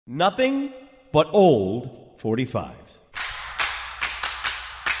Nothing but old 45s.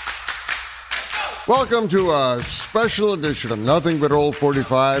 Welcome to a special edition of Nothing But Old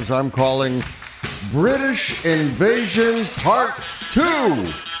 45s. I'm calling British Invasion Part 2.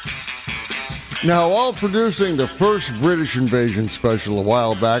 Now, while producing the first British Invasion special a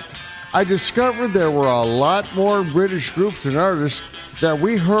while back, I discovered there were a lot more British groups and artists that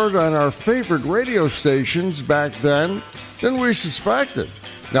we heard on our favorite radio stations back then than we suspected.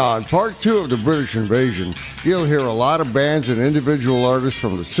 Now, in part 2 of the British Invasion, you'll hear a lot of bands and individual artists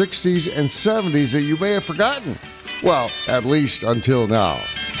from the 60s and 70s that you may have forgotten. Well, at least until now.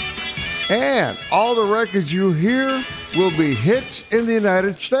 And all the records you hear will be hits in the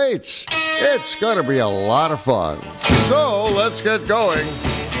United States. It's going to be a lot of fun. So, let's get going.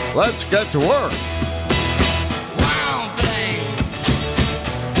 Let's get to work.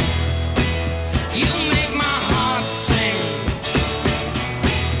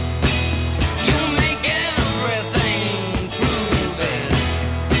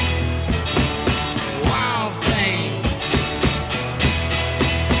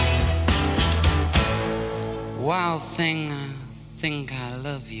 Wild thing, I think I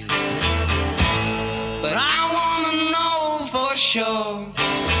love you, but I wanna know for sure.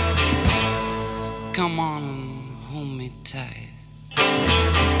 So come on and hold me tight.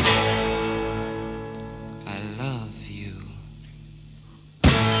 I love you.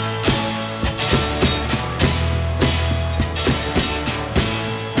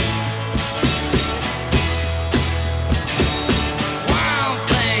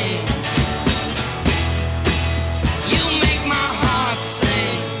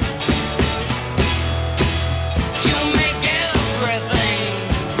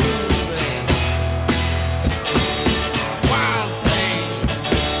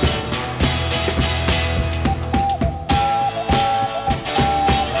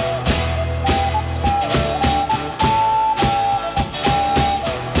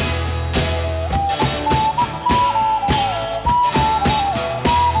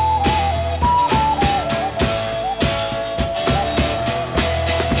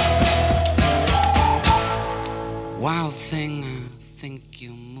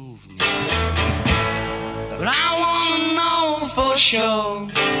 Sure.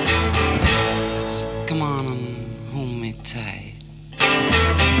 So come on and hold me tight.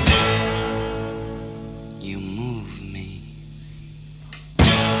 You move me.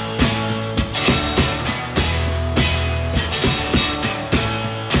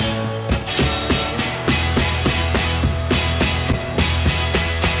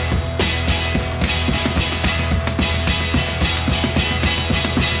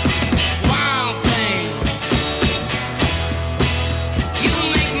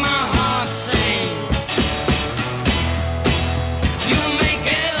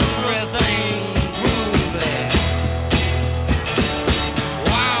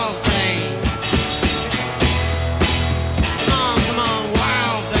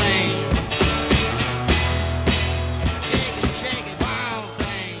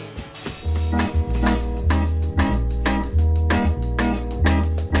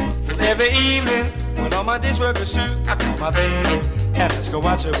 Workers through, I call my baby and let's go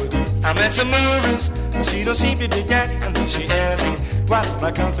watch her with you. I met some movies, but she don't seem to dig that. And then she asked me, why don't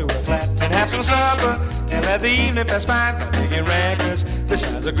I come through her flat and have some supper and let the evening pass by? By digging records, this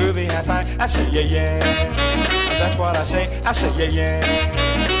sounds a groovy high five. I say yeah, yeah, and that's what I say yeah, yeah.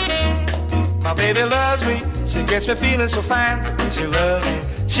 My baby loves me, she gets me feeling so fine. When she loves me,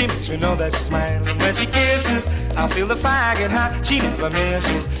 she makes me know that she's mine. And when she kisses, I feel the fire get hot. She never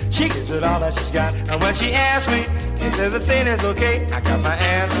misses, she gives it all that she's got. And when she asks me if everything is okay, I got my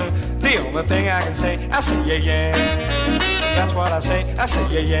answer. The only thing I can say, I say yeah, yeah. That's what I say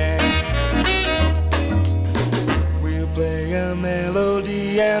yeah, yeah. We'll play a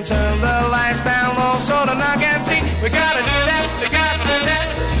melody and turn the lights down low so the knock and see. We gotta do that, we gotta do that.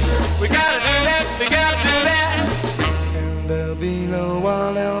 We gotta do that, we gotta do that. And there'll be no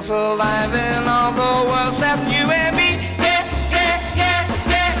one else alive in all the world except you and me. Yeah, yeah, yeah,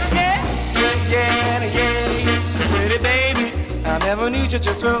 yeah, yeah, yeah, yeah. Pretty baby, I never knew such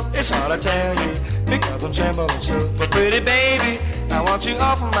a thrill. It's hard to tell you because I'm trembling still. But pretty baby, I want you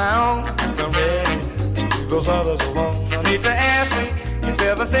all for my own. I'm ready to leave those others alone. No need to ask me if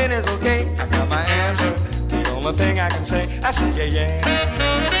everything is okay. I got my answer. The only thing I can say, I say yeah, yeah.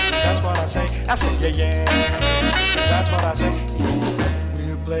 That's what I say yeah, yeah. That's what I say.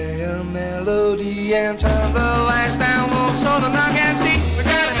 We'll play a melody and turn the lights down low so the knock and see. We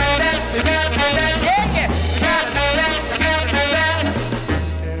gotta do that, we gotta do that, yeah, yeah. We gotta do that, we gotta do that.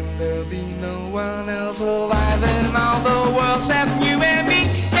 And there'll be no one else alive in all the world except you and me.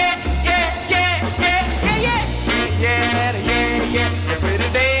 Yeah.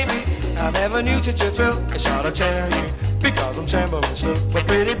 shoots at your throat, I ought to tell you, because I'm trembling slow. But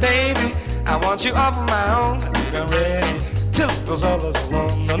pretty baby, I want you all for my own. I think I'm ready to leave those others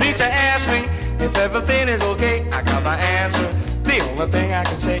alone. No need to ask me if everything is okay. I got my answer, the only thing I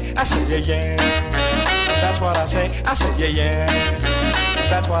can say. I say yeah, yeah. That's what I say. I say yeah, yeah.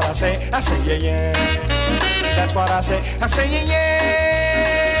 That's what I say. I say yeah, yeah. That's what I say. I say yeah, yeah.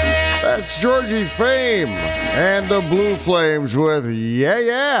 That's Georgie Fame and the Blue Flames with Yeah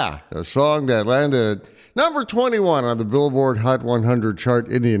Yeah, a song that landed at number 21 on the Billboard Hot 100 chart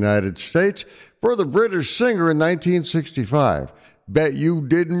in the United States for the British singer in 1965. Bet you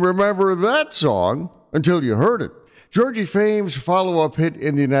didn't remember that song until you heard it. Georgie Fame's follow-up hit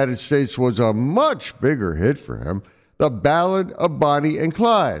in the United States was a much bigger hit for him, The Ballad of Bonnie and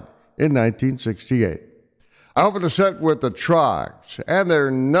Clyde in 1968. I opened the set with the Trogs and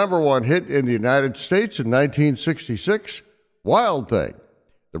their number one hit in the United States in 1966, Wild Thing.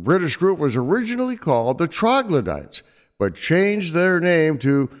 The British group was originally called the Troglodytes, but changed their name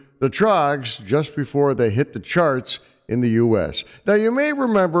to the Trogs just before they hit the charts in the U.S. Now, you may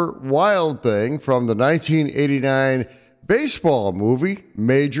remember Wild Thing from the 1989 baseball movie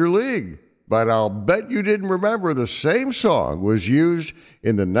Major League, but I'll bet you didn't remember the same song was used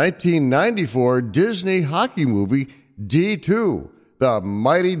in the 1994 Disney hockey movie D2, The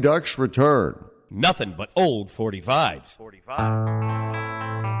Mighty Ducks Return. Nothing but old 45s.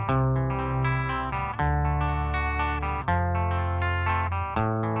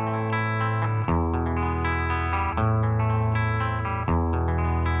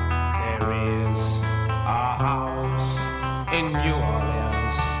 New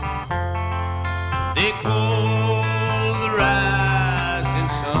Orleans, they call the rising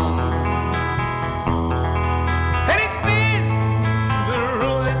sun, and it's been the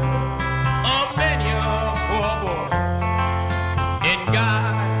ruin of many a poor boy. And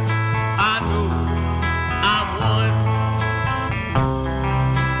God, I know I'm one.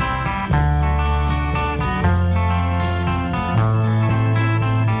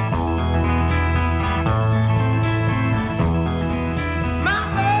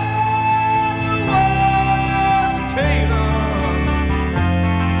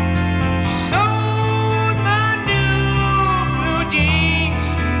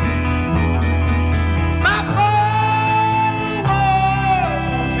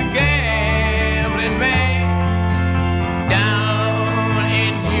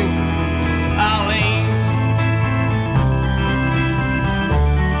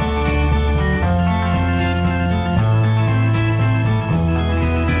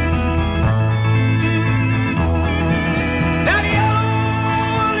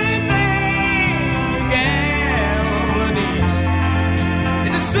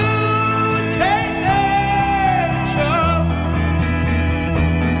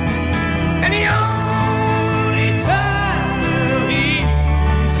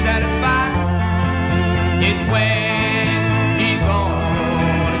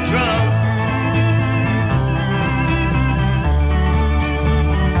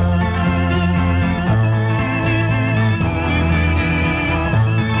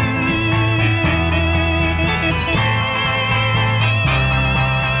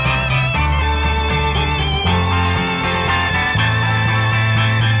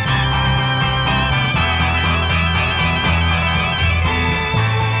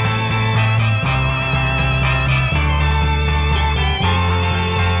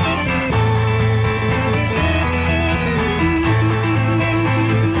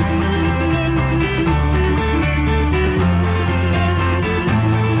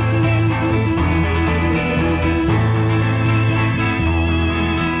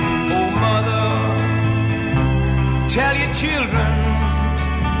 Tell your children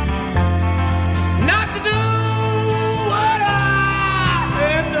not to do what I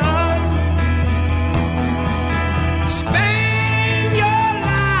have done. Spend your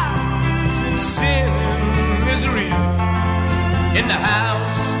lives in sin and misery in the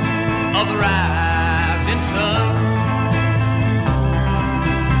house of the rising sun.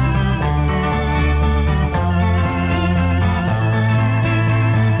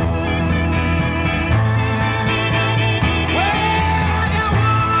 Well,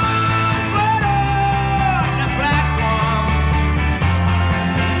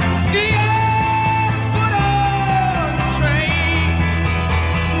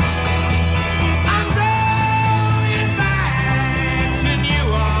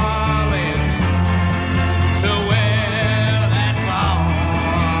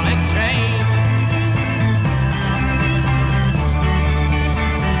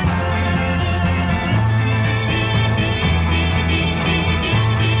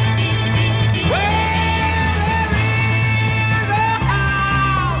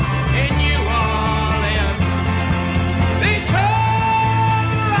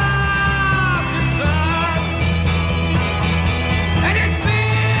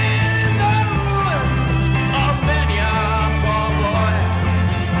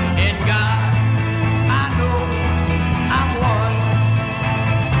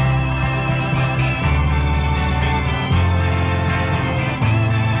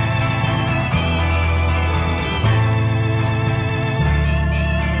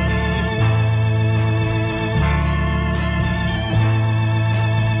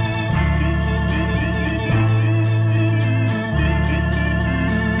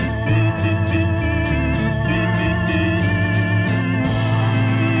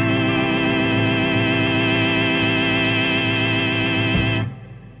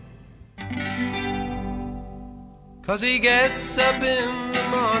 'Cause he gets up in the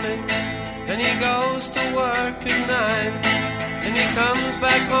morning, then he goes to work at 9, and he comes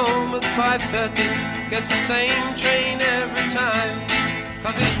back home at 5:30, gets the same train every time.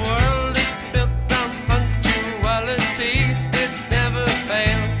 'Cause his world is built on punctuality, it never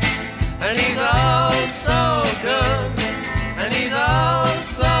fails. And he's all so good, and he's all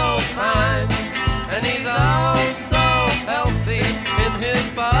so fine, and he's all so healthy in his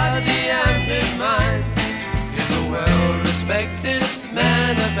body and his mind. He's a well-respected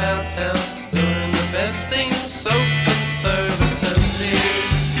man about town, doing the best things so conservatively.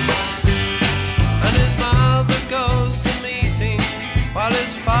 And his mother goes to meetings while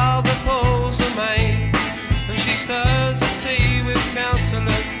his father pulls the maid, and she stirs the tea with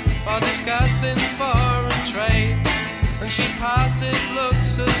counsellors while discussing foreign trade. And she passes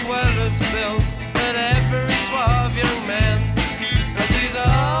looks as well as bills at every suave young man. 'Cause he's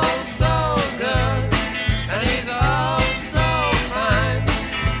all so good, and he's all so fine,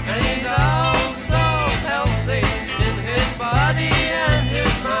 and he's all so healthy in his body and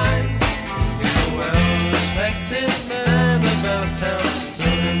his mind. He's a well-respected man about town,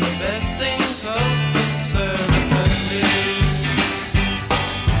 doing the best things so conservatively.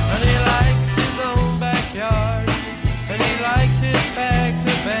 And he likes his own backyard, and he likes his fags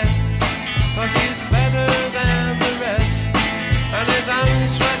the best, 'cause he's better than the rest, and his own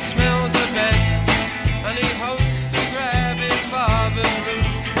sweat smells the best. And he hopes to grab his father's root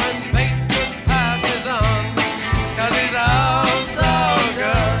when fate passes on. 'Cause he's all so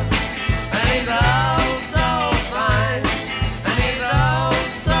good, and he's all so fine, and he's all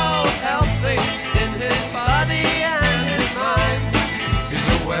so healthy in his body and his mind. He's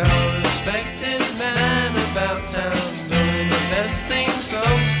a well-respected man about town, doing the best things so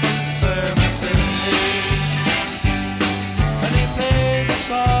conservatively. And he plays a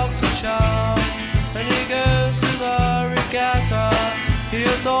song to Charles, and he goes to the regatta. He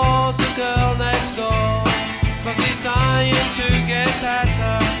adores the girl next door, 'cause he's dying to get at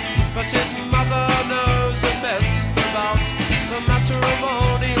her. But his mother knows the best about the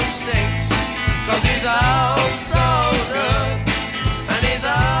matrimonial snakes. 'Cause he's all so good, and he's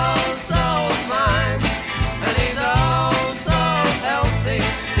all so fine, and he's all so healthy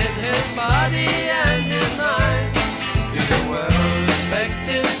in his body and his mind. He's a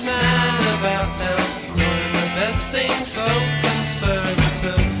well-respected man about town, doing the best things so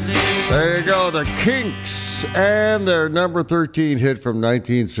conservatively. There you go, the Kinks and their number 13 hit from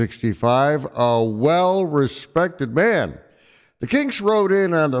 1965, A Well-Respected Man. The Kinks rode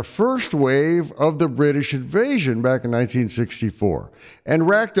in on the first wave of the British invasion back in 1964 and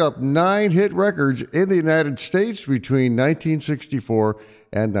racked up 9 hit records in the United States between 1964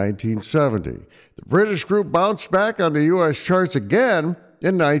 and 1970. The British group bounced back on the U.S. charts again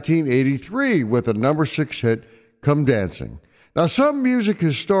in 1983 with a number 6 hit, Come Dancing. Now, some music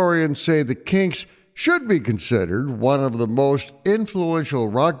historians say the Kinks should be considered one of the most influential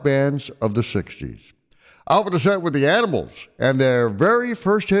rock bands of the 60s. Out with the set with the Animals and their very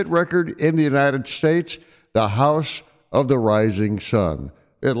first hit record in the United States, The House of the Rising Sun.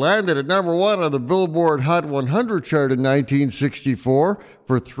 It landed at number 1 on the Billboard Hot 100 chart in 1964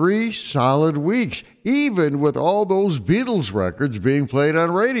 for 3 solid weeks, even with all those Beatles records being played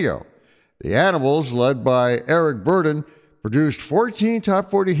on radio. The Animals, led by Eric Burdon, produced 14 top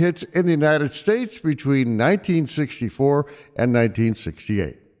 40 hits in the United States between 1964 and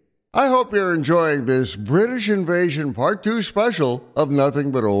 1968. I hope you're enjoying this British Invasion Part 2 special of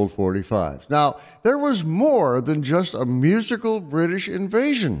Nothing But Old 45s. Now, there was more than just a musical British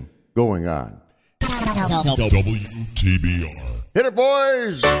invasion going on. WTBR. Hit it,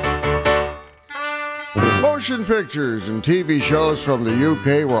 boys! Motion pictures and TV shows from the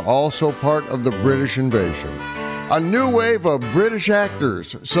UK were also part of the British invasion. A new wave of British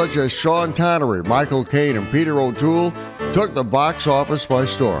actors, such as Sean Connery, Michael Caine, and Peter O'Toole, took the box office by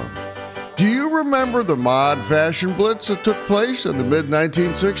storm. Do you remember the mod fashion blitz that took place in the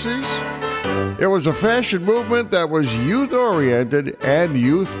mid-1960s? It was a fashion movement that was youth-oriented and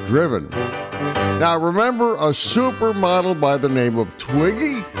youth-driven. Now, remember a supermodel by the name of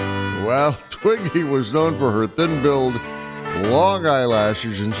Twiggy? Well, Twiggy was known for her thin build, long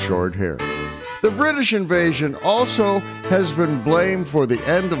eyelashes, and short hair. The British invasion also has been blamed for the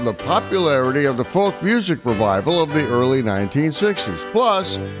end of the popularity of the folk music revival of the early 1960s,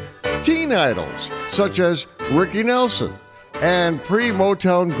 plus teen idols such as Ricky Nelson and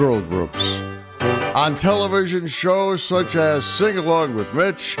pre-Motown girl groups. On television, shows such as Sing Along with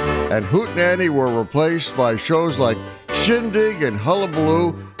Mitch and Hootenanny were replaced by shows like Shindig and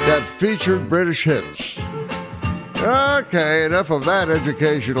Hullabaloo that featured British hits. Okay, enough of that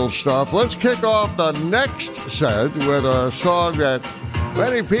educational stuff. Let's kick off the next set with a song that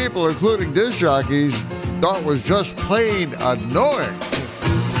many people, including disc jockeys, thought was just plain annoying.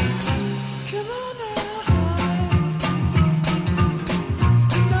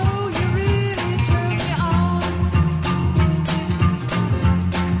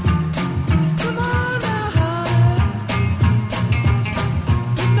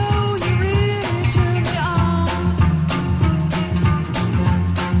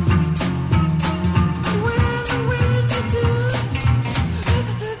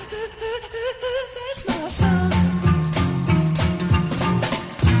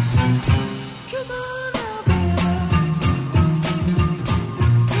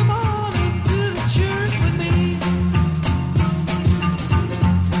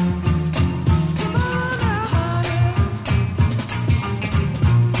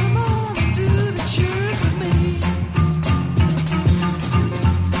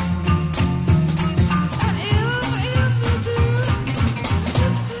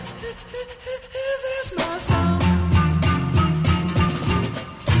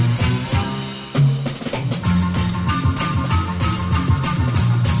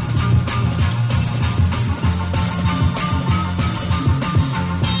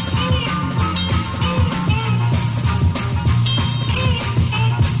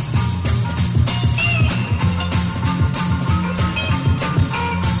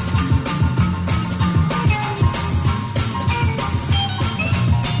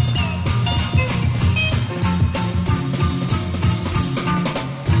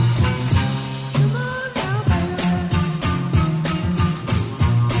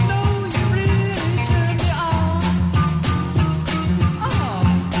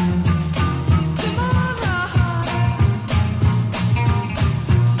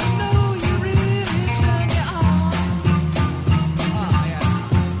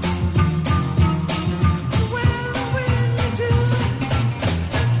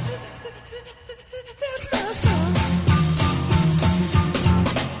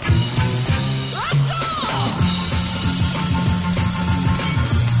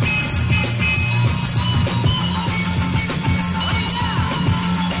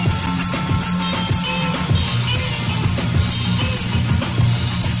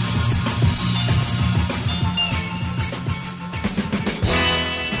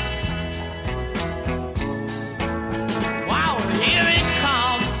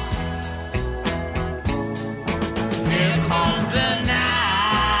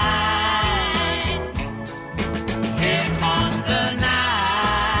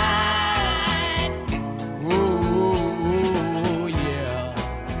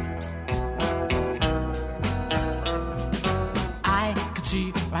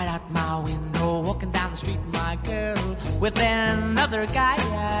 with another guy.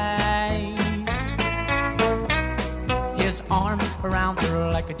 His arm around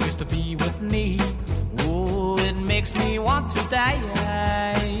her like it used to be with me. Oh, it makes me want to die.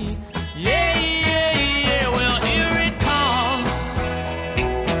 Yeah, yeah, yeah, well, here it comes.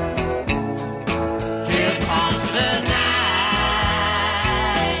 Here comes the night.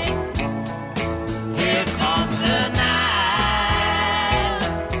 Here comes the night.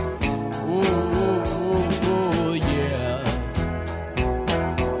 Oh, yeah.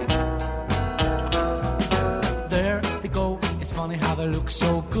 There they go. It's funny how they look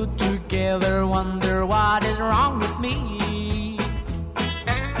so good together. Wonder what is wrong with me.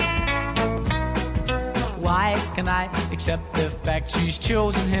 Why can I accept the fact she's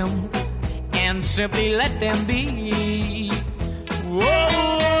chosen him and simply let them be? Whoa,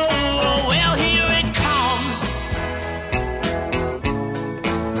 well, here it comes.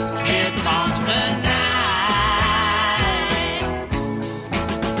 Here comes the night.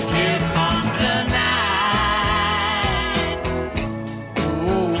 Here comes the night.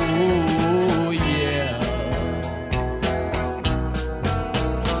 Oh, yeah.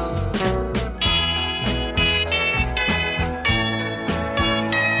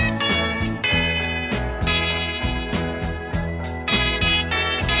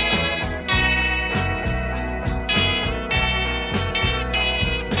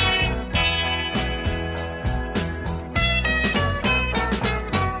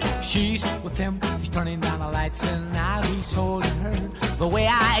 She's with him, he's turning down the lights, and now he's holding her the way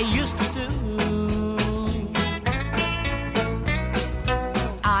I used to do.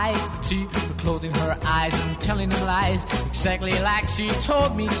 I could see her closing her eyes and telling him lies, exactly like she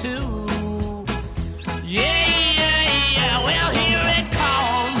told me to. Yeah, yeah, yeah, well, here it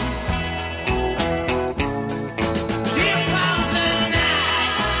comes. Here comes the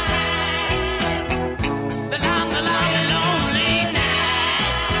night. The long,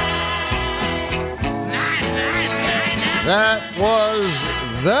 That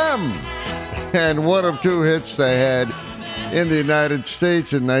was them. And one of two hits they had in the United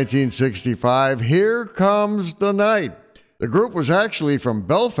States in 1965, Here Comes the Night. The group was actually from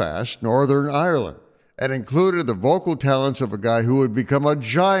Belfast, Northern Ireland, and included the vocal talents of a guy who would become a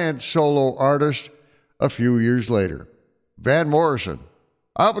giant solo artist a few years later, Van Morrison.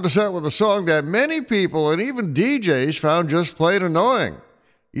 I opened the set with a song that many people and even DJs found just plain annoying.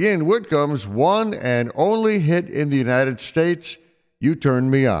 Ian Whitcomb's one and only hit in the United States, You Turn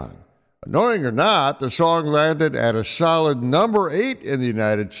Me On. Annoying or not, the song landed at a solid number 8 in the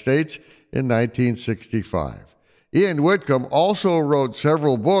United States in 1965. Ian Whitcomb also wrote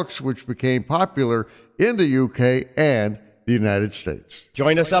several books which became popular in the UK and the United States.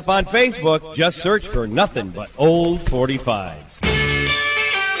 Join us up on Facebook. Just search for Nothing But Old 45s.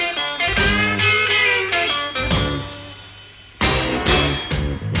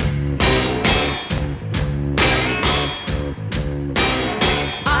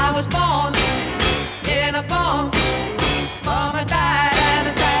 I was born in a barn. Mama died and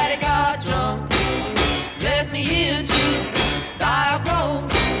the daddy got drunk. Left me here to die alone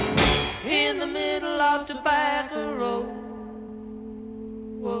in the middle of Tobacco Road.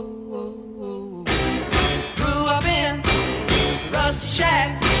 Whoa, whoa, whoa. Grew up in a rusty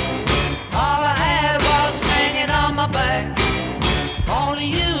shack. All I had was hanging on my back. Only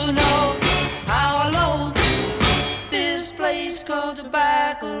you know how I loathe this place called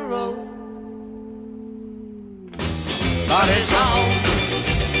Tobacco Road. But it's home,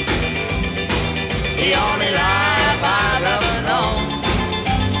 the only life I've ever known.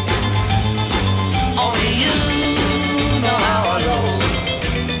 Only you know how I loathe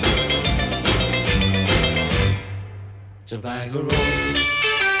Tobacco Road.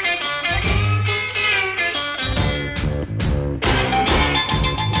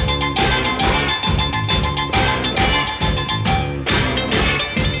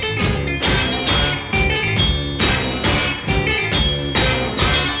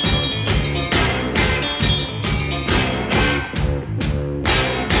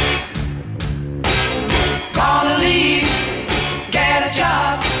 Gonna leave, get a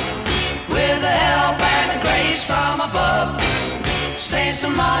job with the help and the grace from above. Save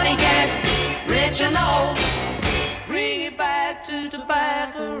some money, get rich and old. Bring it back to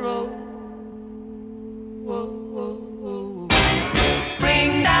Tobacco Road. Whoa, whoa, whoa.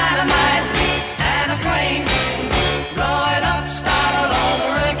 Bring dynamite and a crane. Blow it up, start all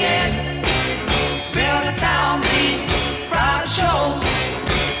over again. Build a town, be proud to show.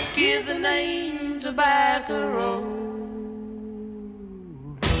 Give the name Tobacco Road.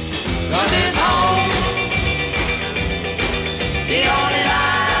 'Cause it's home, the only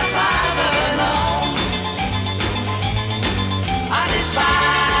life I've ever known. I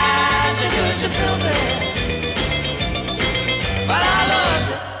despise you 'cause you're filthy, but I love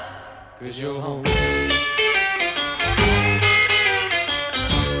you 'cause you're home.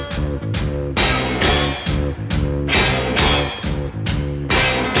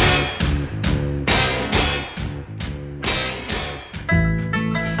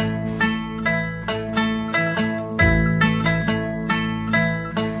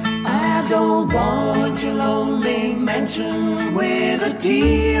 I don't want your lonely mansion with a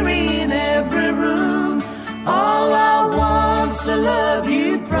tear in every room. All I want's the love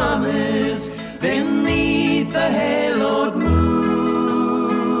you promised beneath the haloed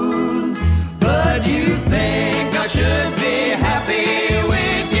moon. But you think I should be happy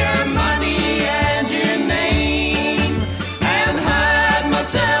with your money and your name, and hide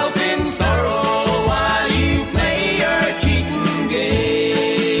myself in sorrow while you play your cheating game.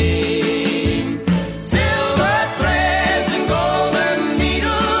 Silver threads and golden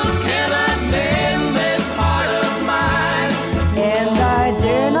needles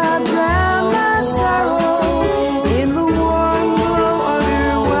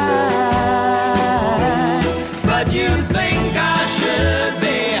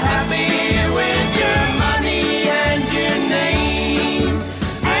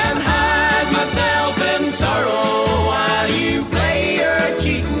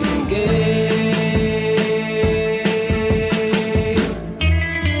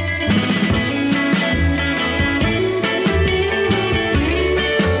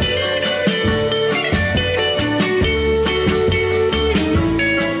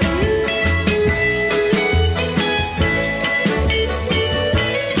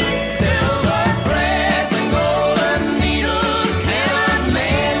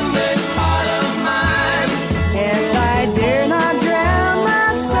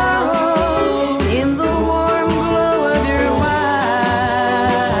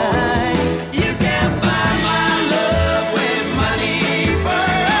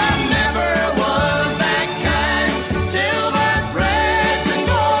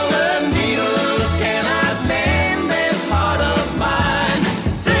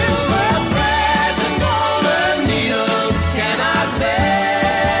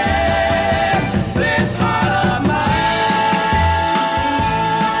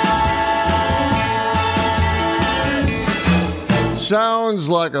sounds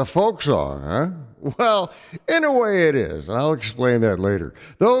like a folk song, huh? Well, in a way it is, and I'll explain that later.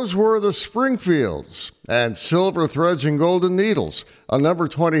 Those were the Springfields and Silver Threads and Golden Needles, a number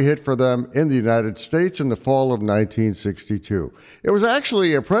 20 hit for them in the United States in the fall of 1962. It was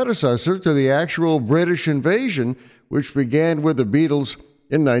actually a predecessor to the actual British invasion, which began with the Beatles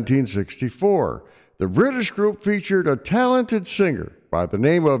in 1964. The British group featured a talented singer by the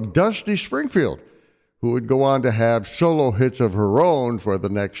name of Dusty Springfield, who would go on to have solo hits of her own for the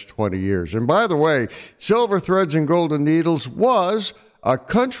next 20 years. And by the way, Silver Threads and Golden Needles was a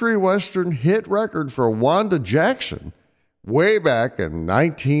country western hit record for Wanda Jackson way back in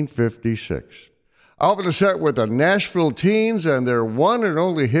 1956. I'll open a set with the Nashville Teens and their one and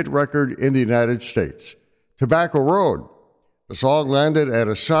only hit record in the United States, Tobacco Road. The song landed at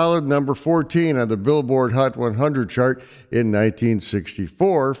a solid number 14 on the Billboard Hot 100 chart in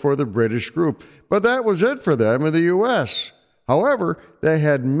 1964 for the British group. But that was it for them in the U.S. However, they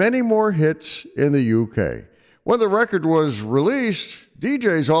had many more hits in the U.K. When the record was released,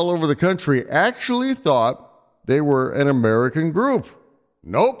 DJs all over the country actually thought they were an American group.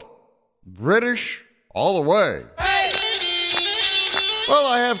 Nope. British all the way. Well,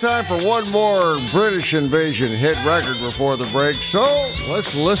 I have time for one more British invasion hit record before the break, so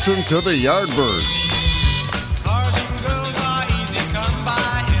let's listen to the Yardbirds. Cars and girls are easy come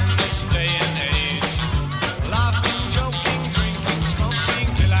by in this day and age. Laughing, joking, drinking,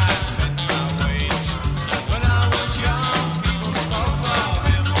 smoking till I spent my wage. When I was young, people spoke of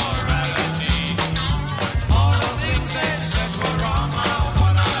immorality. All the things they said were wrong are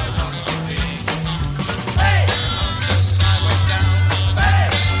what I want to be. Hey! Sideways down. Hey!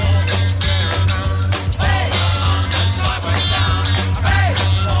 Forward, square around. Hey! Sideways down. Hey!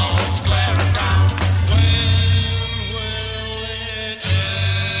 Forward, square around. When will it end?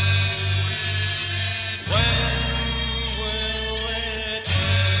 When will it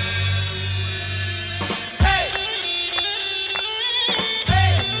end? Hey!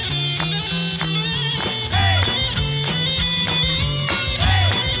 Hey!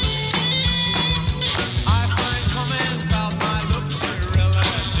 I find comment about my looks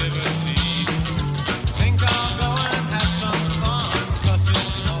irrelativity. Think I'll go and have some fun, 'cause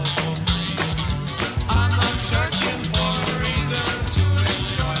it's all for free. I'm not searching for a reason to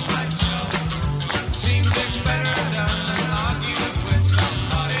enjoy myself. Seems it's better done than arguing with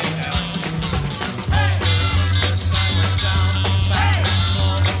somebody else. Hey! Sideways down. Hey!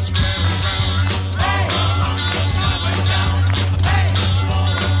 Forward, square around. Hey! Sideways down. Hey!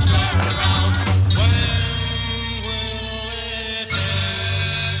 Forward, square around. When will it end?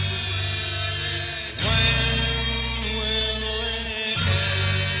 When will it end?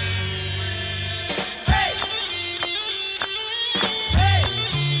 Hey! Hey! Hey!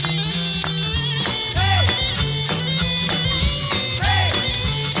 Hey!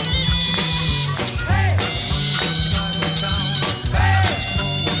 Hey! Sideways down. Hey!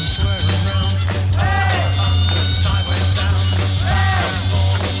 Forward, square around. Hey! Sideways down. Hey!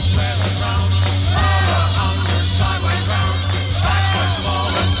 Forward, square around. Under, sideways round. Backwards,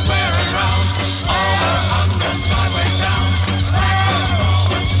 forward, square around. Over, under, sideways down. Backwards,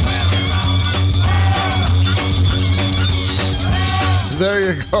 forward, square around. There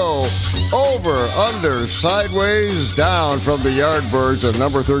you go. Over, under, sideways, down from the Yardbirds, a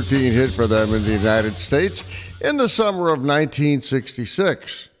number 13 hit for them in the United States in the summer of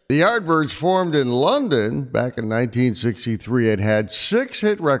 1966. The Yardbirds formed in London back in 1963 and had 6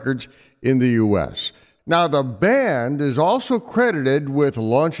 hit records in the U.S. Now, the band is also credited with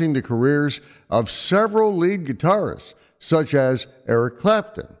launching the careers of several lead guitarists, such as Eric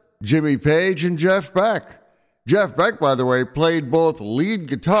Clapton, Jimmy Page, and Jeff Beck. Jeff Beck, by the way, played both lead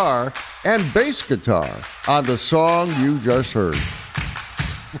guitar and bass guitar on the song you just heard.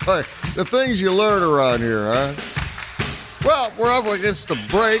 Boy, the things you learn around here, huh? Well, we're up against the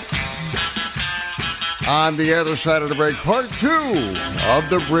break. On the other side of the break, part 2 of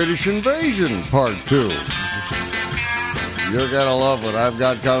the British Invasion, part 2. You're going to love what I've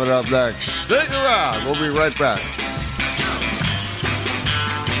got coming up next. Stick around. We'll be right back.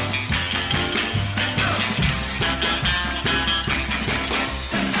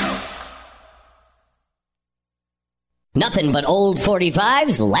 Nothing but old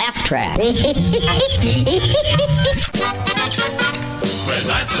 45's laugh track. When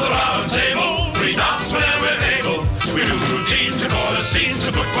nights at the round table, we dance whenever we're able. We do routines and all the scenes,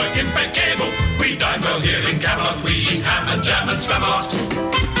 the footwork in bed cable. We dine well here in Camelot, we eat ham and jam and spam a lot.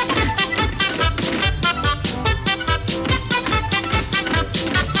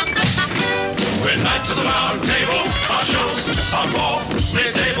 When nights at the round table, our shows are more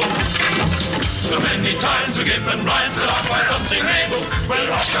mid-table. So many times we've given rhymes that are quite unsingable. We're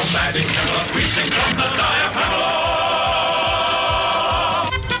off from bad in Camelot, we sing from the diaphragm.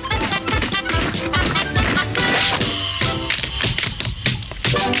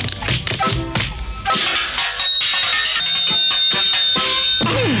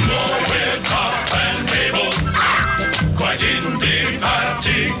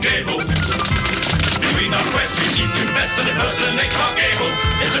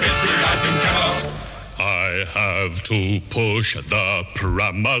 It's a busy life in Camelot. I have to push the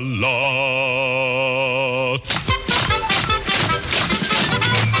Pramalot.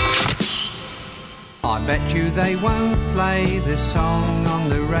 I bet you they won't play this song on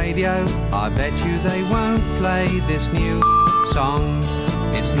the radio. I bet you they won't play this new song.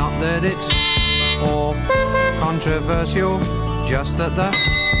 It's not that it's or controversial, just that the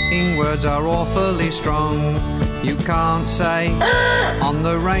words are awfully strong. You can't say on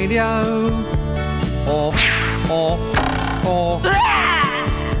the radio or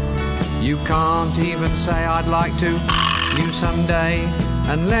you can't even say I'd like to you someday,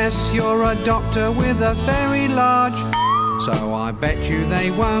 unless you're a doctor with a very large. So I bet you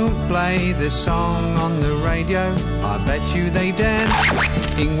they won't play this song on the radio. I bet you they dare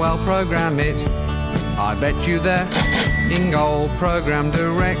well program it. I bet you they're old program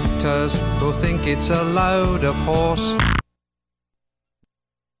directors will think it's a load of horse.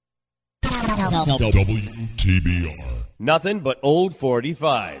 WTBR. Nothing but old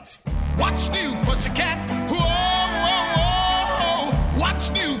 45s. What's new, pussycat? Whoa, whoa, whoa. What's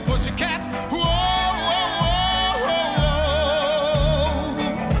new, pussycat? Whoa, whoa,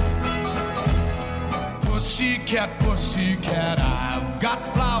 whoa. Pussycat, pussycat, I've got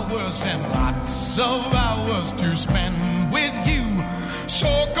flowers and lots of hours to spend with you. So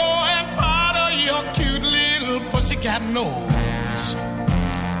go and powder your cute little pussycat nose.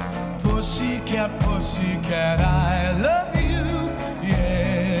 Pussycat, pussycat, I love you.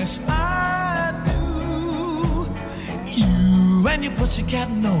 Yes, I do. You and your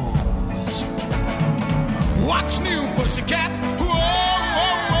pussycat nose. What's new, pussycat? Whoa,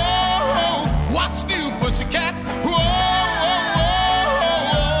 whoa, whoa. What's new, pussycat? Whoa, whoa,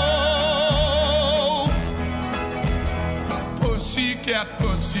 whoa. Pussycat,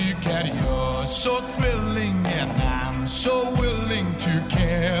 pussycat, you're so thrilling, and I'm so willing to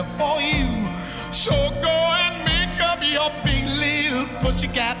care for you. So go and make up your big little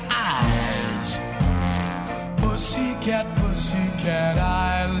pussycat eyes. Pussycat, pussycat,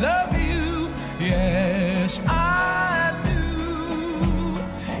 I love you. Yes, I do.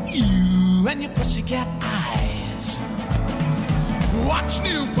 You and your pussycat eyes. What's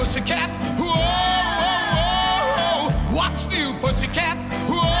new, pussycat? Whoa, whoa, whoa. What's new, pussycat?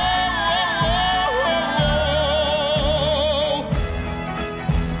 Whoa, whoa, whoa.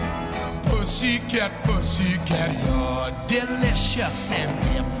 Pussycat, pussycat, you're delicious, and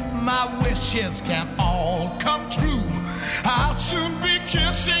if my wishes can all come true, I'll soon be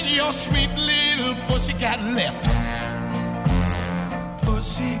kissing your sweet little pussycat lips.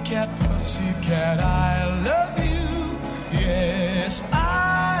 Pussycat, pussycat, I love you. Yes,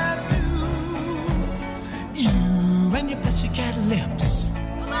 I do. You and your pussycat lips.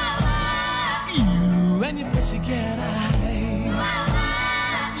 You and your pussycat eyes.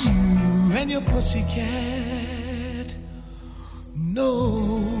 You and your pussycat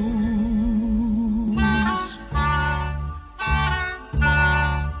nose.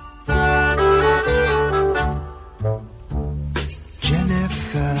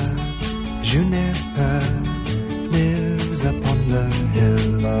 Juniper lives upon the hill.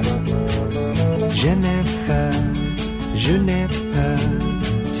 Juniper,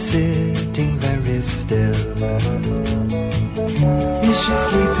 sitting very still. Is she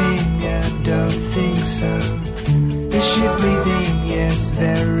sleeping? I don't think so. Is she breathing? Yes,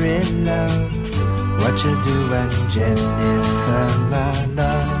 very low. What you doing, Jennifer, my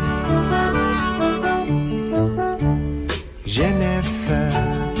love?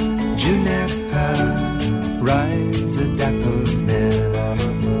 Juniper rides a daffodil.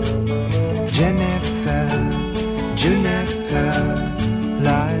 Juniper,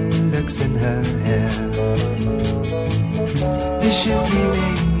 lilacs in her hair. Is she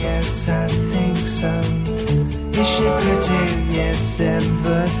dreaming? Yes, I think so. Is she pretty? Yes,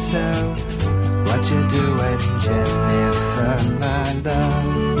 ever so. What you doing, Jennifer, my love?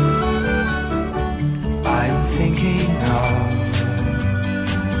 I'm thinking of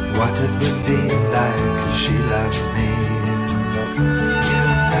what it would be like if she loved me. You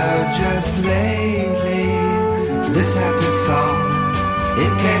know, just lately, this happy song,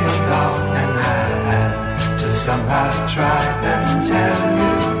 it came along, and I had to somehow try and tell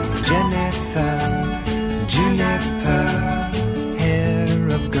you, Jennifer,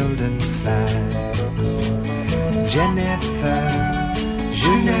 Jennifer,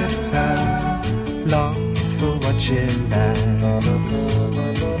 Jennifer longs for what she loves.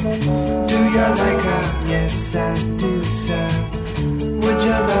 Do you like her? Yes, I do, sir. Would you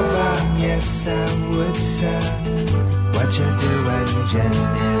love her? Yes, I would, sir. What you doing,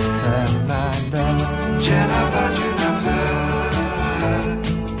 Jennifer, my love? Jennifer, Jennifer,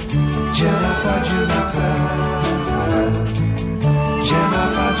 Jennifer,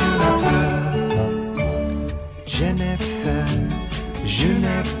 Jennifer, Jennifer, Jennifer, Jennifer,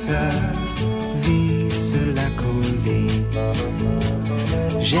 Jennifer vit sur la colline.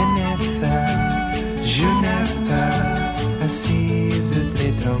 Jennifer, Jennifer assise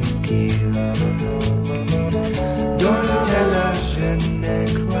très tranquille. Dans l'hôtel, je ne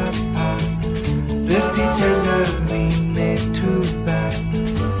crois pas. Respire-le, lui, mais tout bas.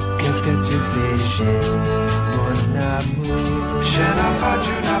 Qu'est-ce que tu fais, Jenny, mon amour? Jennifer,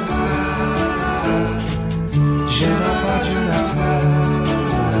 Jennifer, Jennifer, Jennifer.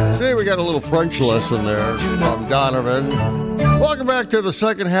 Today we got a little French lesson there from Donovan. Welcome back to the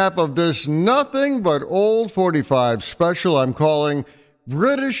second half of this Nothing But Old 45 special I'm calling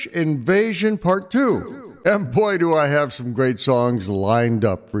British Invasion Part 2. And boy, do I have some great songs lined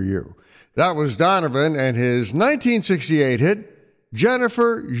up for you. That was Donovan and his 1968 hit,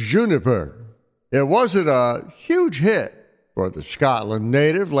 Jennifer Juniper. It wasn't a huge hit for the Scotland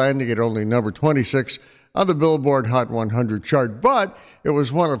native, landing at only number 26 on the Billboard Hot 100 chart, but it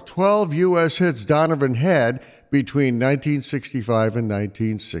was one of 12 U.S. hits Donovan had between 1965 and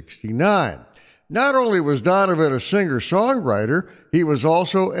 1969. Not only was Donovan a singer-songwriter, he was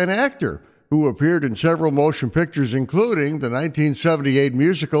also an actor who appeared in several motion pictures, including the 1978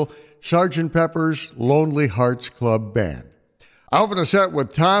 musical Sgt. Pepper's Lonely Hearts Club Band. I opened a set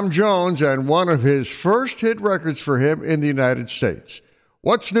with Tom Jones and one of his first hit records for him in the United States.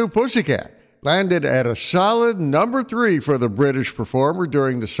 What's New Pussycat landed at a solid number 3 for the British performer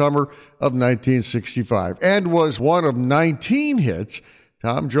during the summer of 1965 and was one of 19 hits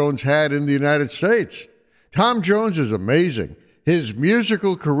Tom Jones had in the United States. Tom Jones is amazing. His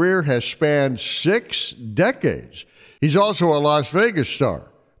musical career has spanned 6 decades. He's also a Las Vegas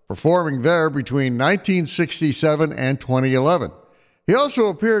star, performing there between 1967 and 2011. He also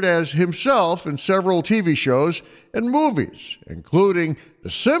appeared as himself in several TV shows and movies, including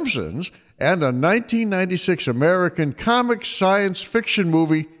The Simpsons and the 1996 American comic science fiction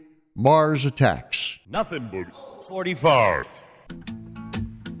movie Mars Attacks. Nothing but 45.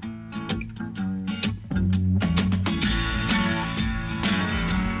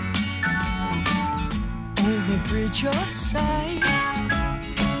 Over bridge of sights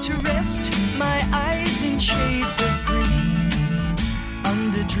to rest my eyes in shades of green,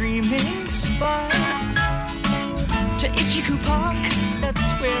 under dreaming spires to Ichiku Park,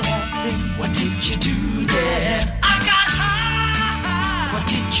 that's where I've been. What did you do there? I got high. What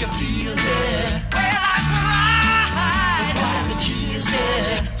did you feel there? Well, I cried. But why the tears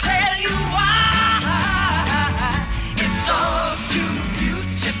there? Tell you why. It's all too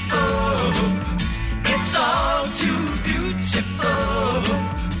beautiful. It's all too beautiful.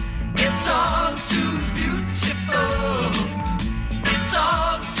 It's all too beautiful. It's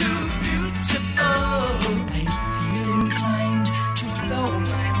all too beautiful. I feel inclined to blow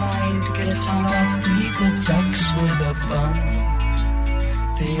my mind, get hung up, beat the ducks with a bun.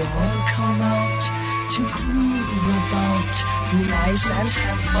 They all come out to groove about, be nice and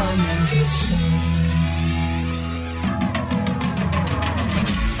have fun in the sun.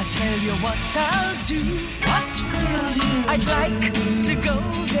 Tell you what I'll do. What will you I'd like to go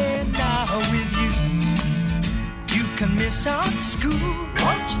there now with you. You can miss out school.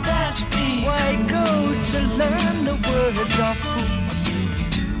 Won't that be? Why go to learn the words of food? What's we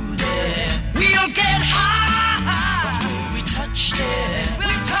do there? We'll get high. What will we touch there?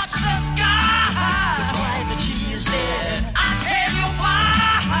 We'll touch the sky. But why the tears there? I'll tell you why.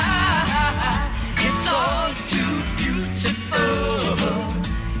 It's all too beautiful.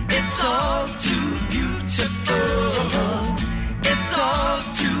 It's all too beautiful. It's all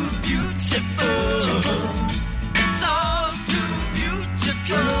too beautiful. It's all too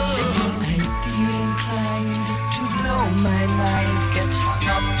beautiful. I feel inclined to blow my mind, get hung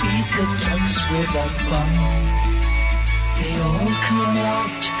up, beat the ducks with a bun. They all come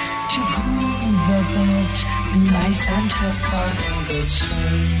out to groove about, be nice and have fun in the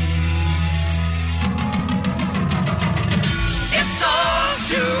sun. It's all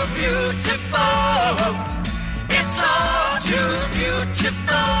too beautiful. It's all too beautiful.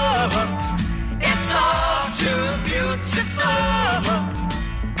 It's all too beautiful.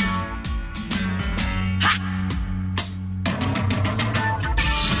 Ha!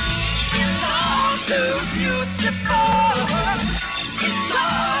 It's all too beautiful. beautiful. It's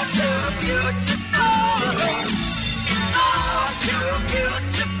all too beautiful. It's all too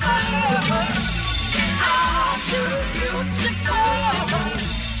beautiful. It's all too beautiful.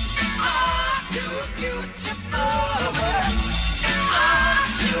 It's all too beautiful. It's all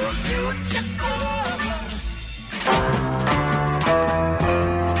too beautiful.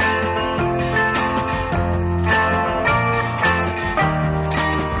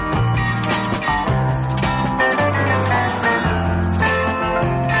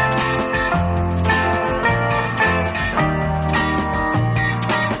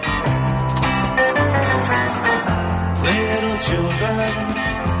 Children,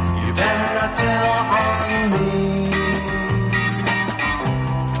 you better not tell on me.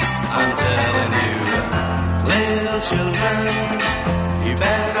 I'm telling you, little children, you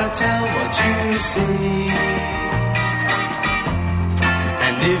better not tell what you see.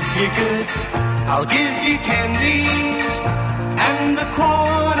 And if you're good, I'll give you candy and a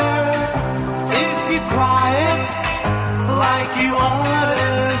quarter. If you're quiet, like you ought to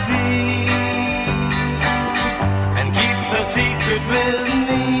be, a secret with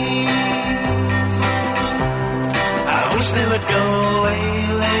me. I wish they would go away,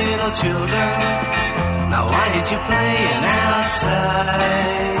 little children. Now why ain't you playing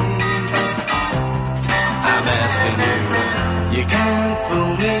outside? I'm asking you, you can't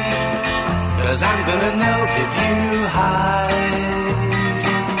fool me, 'cause I'm gonna know if you hide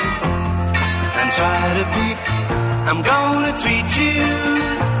and try to peek. I'm gonna treat you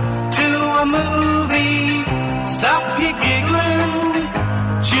to a movie. Stop your giggling,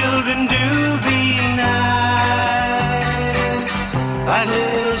 children, do be nice, like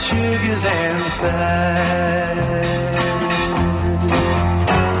little sugars and spice.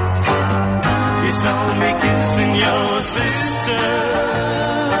 You saw me kissing your sister,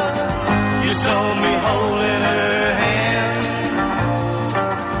 you saw me holding her hand,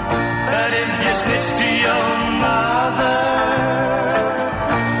 but if you snitch to your mother,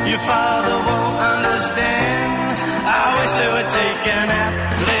 your father won't understand. I wish they would take a nap,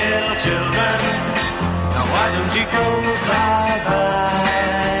 little children. Now why don't you go bye-bye?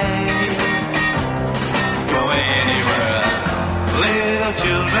 Go anywhere, little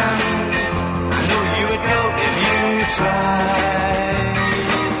children. I know you would go if you tried.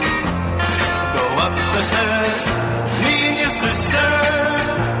 Go up the stairs, me and your sister.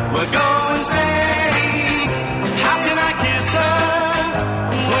 We'll go and say, how can I kiss her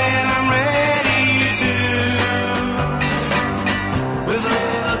when I'm ready to?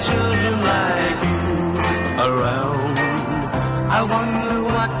 Children like you around, I wonder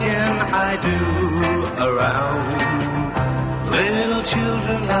what can I do around little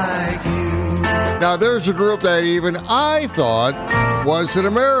children like you. Now there's a group that even I thought was an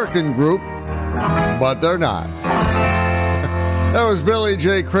American group, but they're not. That was Billy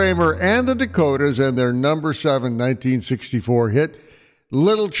J. Kramer and the Dakotas and their number 7 1964 hit,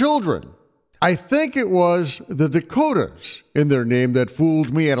 Little Children. I think it was the Dakotas in their name that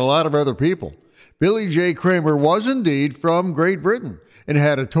fooled me and a lot of other people. Billy J. Kramer was indeed from Great Britain and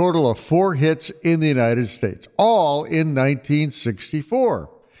had a total of 4 hits in the United States, all in 1964.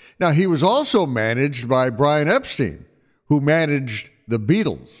 Now, he was also managed by Brian Epstein, who managed the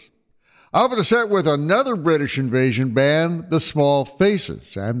Beatles. I'm going to set with another British invasion band, the Small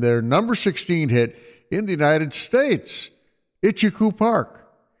Faces, and their number 16 hit in the United States, Itchycoo Park.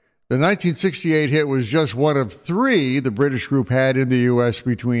 The 1968 hit was just one of 3 the British group had in the U.S.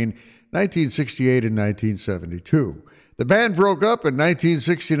 between 1968 and 1972. The band broke up in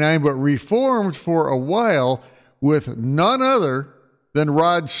 1969 but reformed for a while with none other than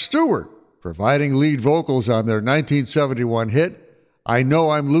Rod Stewart providing lead vocals on their 1971 hit, I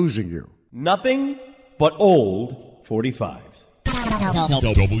Know I'm Losing You. Nothing but old 45s.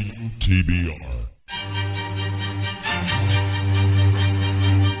 WTBR.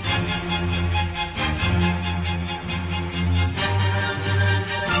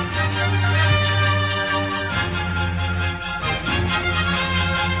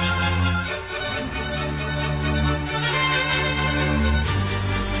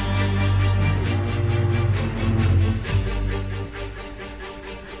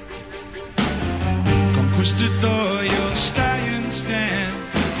 Conquistador, your stallion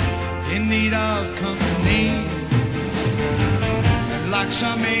stands in need of company. And like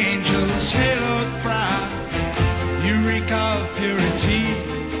some angel's haloed brow, you reek of purity.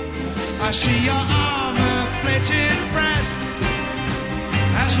 I see your armor-plated breast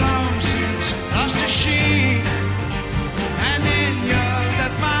has long since lost its sheen, and in your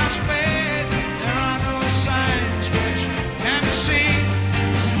death mask face there are no signs which can be seen.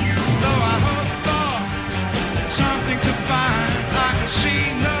 Though I hope for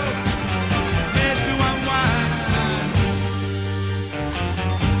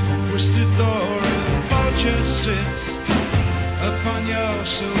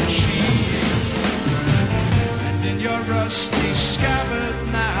so she. And in your rusty scabbard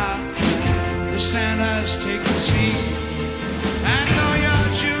now, the sand has taken seat. And though your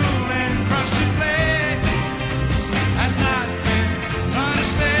jewel encrusted blade has not been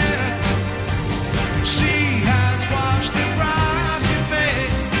understood, she has washed the grassy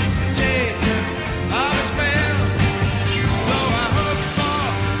face, taken of its veil. Though I hope for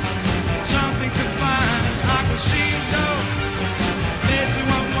something to find, I could see no place to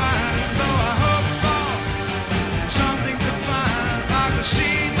unwind. Though I hope for something to find, I could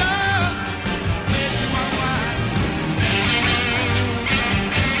see no place to unwind.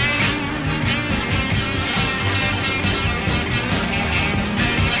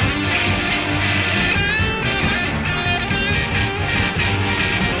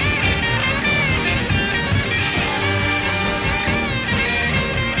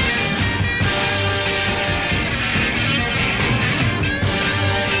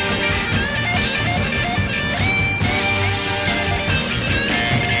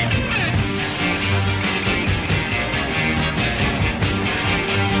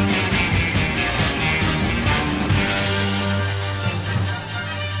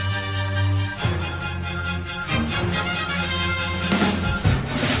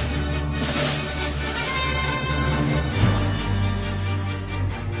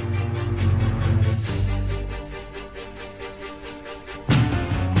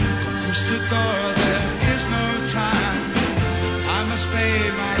 Twisted door, there is no time. I must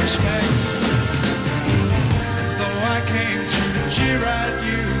pay my respects. And though I came to jeer at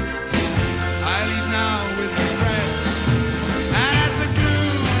you, I leave now with regrets. And as the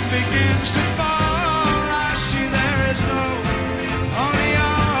gloom begins to fall, I see there is no only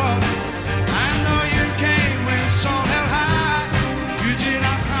all. I know you came when soul held high. You did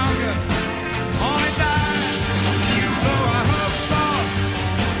not conquer, only die. Though I hope for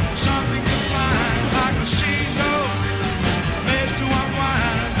something to find, I can see no place to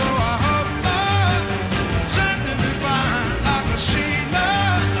unwind. Though I hope for something to find, I can see no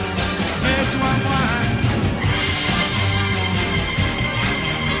place to unwind.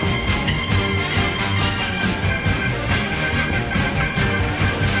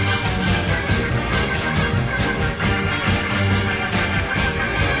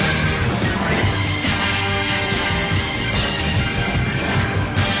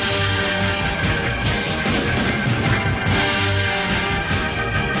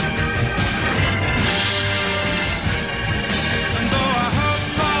 And though I hope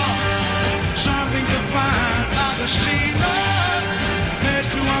for something to find, I can see no place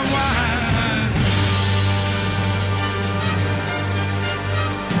to unwind.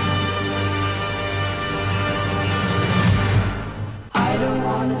 I don't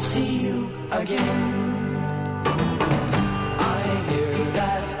wanna see you again. I hear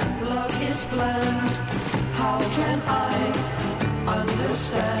that love is blind. How can I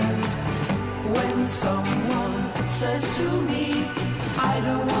understand when someone says to me, I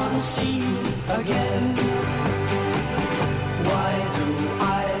don't wanna see you again? Why do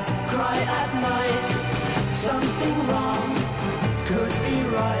I cry at night? Something wrong could be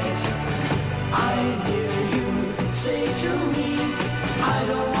right. I hear you say to me, I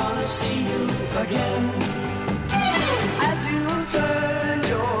don't wanna see you again. As you turned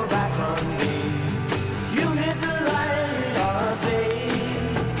your back on me, you hit the light of day.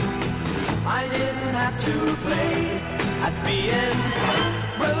 I didn't have to play at being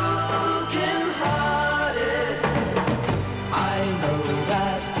broken hearted. I know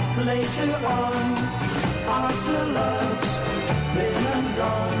that later on, after love's been and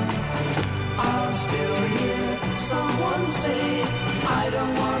gone, I'll still hear someone say, I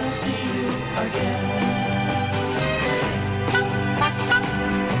don't wanna see you again.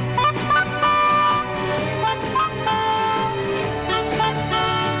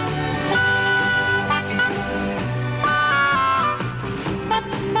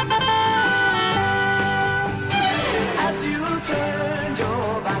 As you turned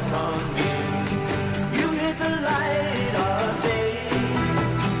your back on me, you hit the light of day.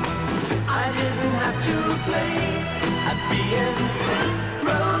 I didn't have to play at being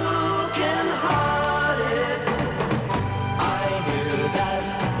broken hearted. I hear that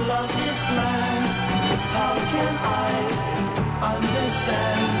love is blind. How can I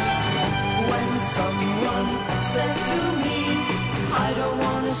understand when someone says to me, I don't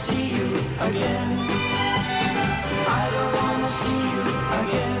wanna see you again? I don't wanna see you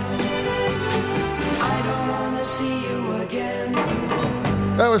again. I don't wanna see you again.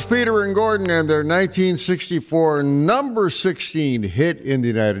 That was Peter and Gordon and their 1964 number 16 hit in the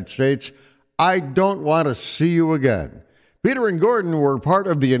United States, I Don't Want to See You Again. Peter and Gordon were part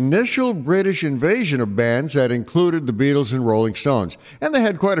of the initial British invasion of bands that included the Beatles and Rolling Stones, and they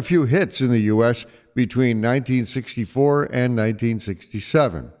had quite a few hits in the U.S. between 1964 and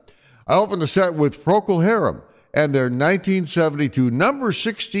 1967. I opened the set with Procol Harum and their 1972 number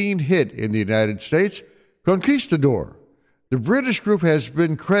 16 hit in the United States, Conquistador. The British group has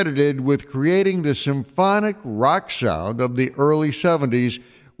been credited with creating the symphonic rock sound of the early 70s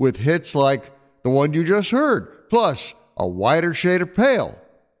with hits like the one you just heard, plus A Wider Shade of Pale.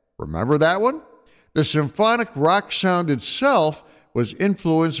 Remember that one? The symphonic rock sound itself was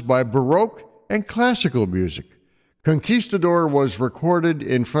influenced by Baroque and classical music. Conquistador was recorded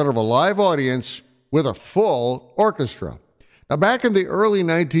in front of a live audience with a full orchestra. Now, back in the early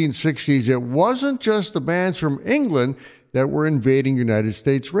 1960s, it wasn't just the bands from England that were invading United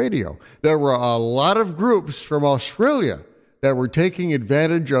States radio. There were a lot of groups from Australia that were taking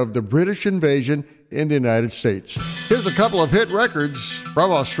advantage of the British invasion in the United States. Here's a couple of hit records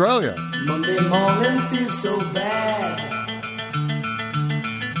from Australia. Monday morning feels so bad.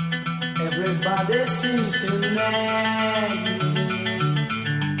 Everybody seems to nag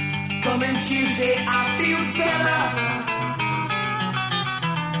me. Coming Tuesday, I feel better.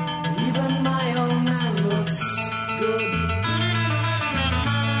 Even my old man looks good.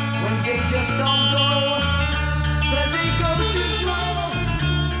 Wednesday just don't go. Thursday goes too slow.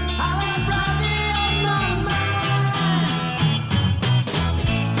 I'll have Friday on my mind.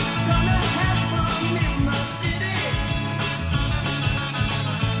 Gonna have fun in the city.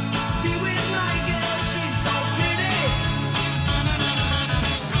 Be with my girl, she's so pretty.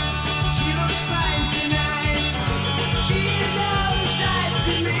 She looks fine tonight. She's all the sight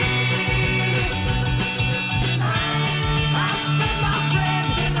to me. I'll spend my friend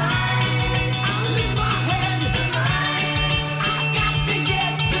tonight. I'll leave my head tonight. I got to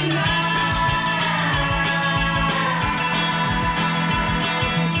get tonight.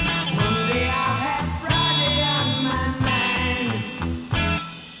 Monday I'll have Friday on my mind.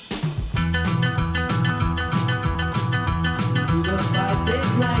 Do the 5-day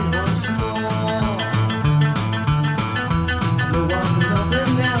grind once more. I know I'm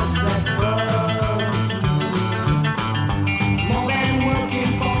nothing else that bugs me. More than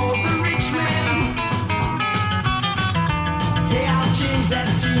working for the rich man. Hey, I'll change that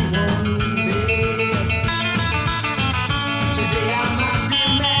scene one day. Today I might be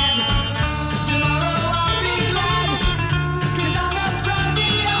mad. Tomorrow I'll be glad. 'Cause I'll have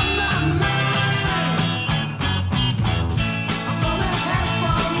Friday on my mind. I'm gonna have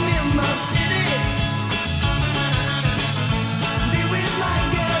fun in my city. Be with my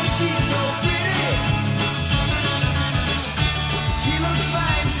girl, she's so pretty. She looks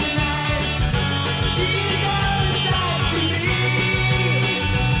fine tonight. She's all the sight to me.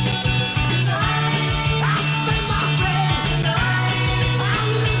 I'll spend my bread tonight. I'll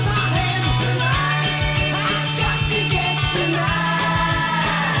lose my head tonight. I got to get tonight.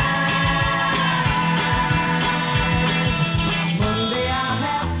 Monday I'll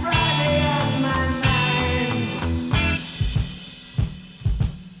have Friday on my mind.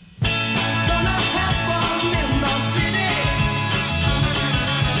 Gonna have fun in the city.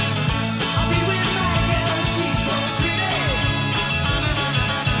 I'll be with my girl, she's so pretty.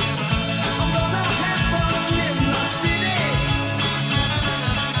 I'm gonna have fun in the city.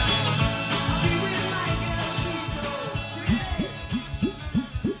 I'll be with my girl, she's so pretty.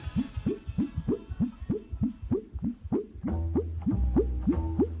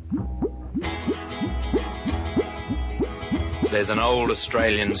 There's an old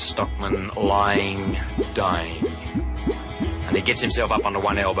Australian stockman lying, dying. And he gets himself up onto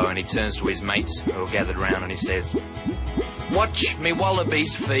one elbow and he turns to his mates who are gathered round and he says, "Watch me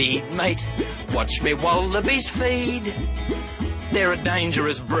wallabies feed, mate. Watch me wallabies feed. They're a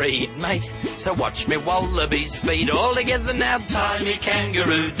dangerous breed, mate. So watch me wallabies feed. All together now, tie me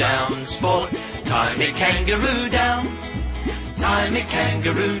kangaroo down, sport. Tie me kangaroo down. Tie me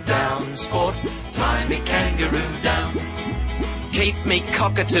kangaroo down, sport. Tie me kangaroo down. Keep me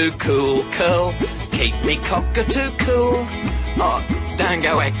cockatoo cool, curl. Keep me cockatoo cool. Oh, don't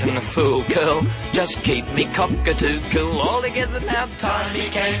go acting a fool, curl. Just keep me cockatoo cool. All together now, tie me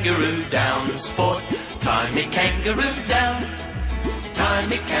kangaroo down, sport. Tie me kangaroo down. Tie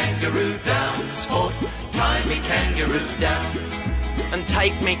me kangaroo down, sport. Tie me kangaroo down. And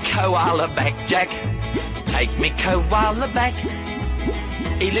take me koala back, Jack. Take me koala back.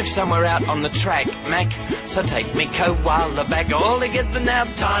 He lives somewhere out on the track, Mac. So take me koala back. All together now,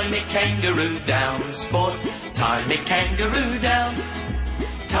 tie me kangaroo down, sport. Tie me kangaroo down.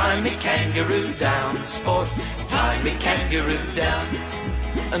 Tie me kangaroo down, sport. Tie me kangaroo down.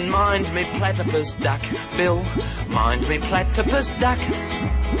 and mind me platypus duck, Bill. Mind me platypus duck.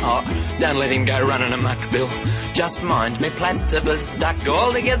 Oh, don't let him go running amok, Bill. Just mind me platypus duck.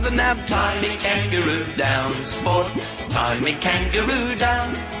 All together now, tie me kangaroo down, sport. Tie me kangaroo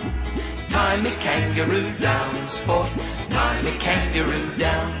down. Tie me kangaroo down, sport. Tie me kangaroo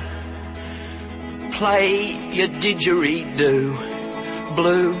down. Play your didgeridoo,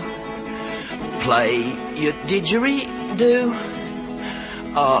 blue. Play your didgeridoo.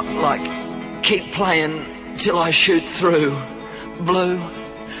 Oh, like, keep playing till I shoot through, blue.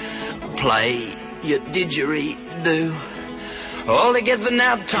 Play your didgeridoo. All together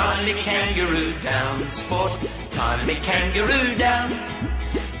now, tie me kangaroo down, sport. Tie me kangaroo down.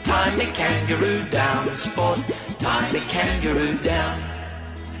 Tie me kangaroo down, sport. Tie me kangaroo down.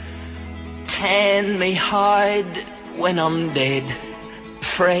 Tan me hide when I'm dead,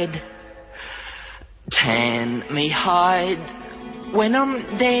 Fred. Tan me hide when I'm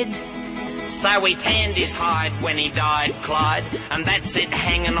dead. So we tanned his hide when he died, Clyde, and that's it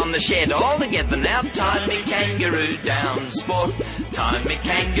hanging on the shed. All together now, tie me kangaroo down, sport. Tie me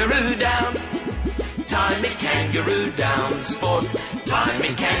kangaroo down. Tie me kangaroo down, sport. Tie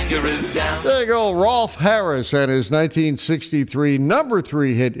me kangaroo down. There you go, Rolf Harris and his 1963 number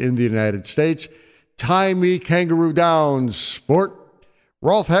 3 hit in the United States, Tie Me Kangaroo Down, Sport.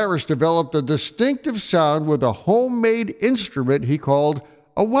 Rolf Harris developed a distinctive sound with a homemade instrument he called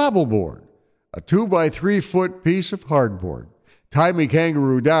a wobble board, a 2x3 foot piece of hardboard. Tie Me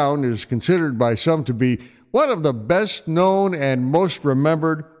Kangaroo Down is considered by some to be one of the best known and most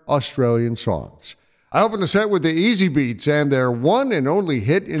remembered Australian songs. I open the set with the Easy Beats and their one and only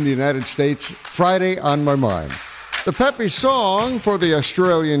hit in the United States, Friday on My Mind. The peppy song for the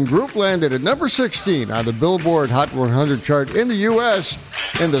Australian group landed at number 16 on the Billboard Hot 100 chart in the U.S.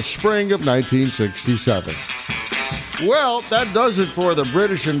 in the spring of 1967. Well, that does it for the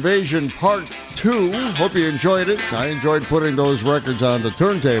British Invasion Part 2. Hope you enjoyed it. I enjoyed putting those records on the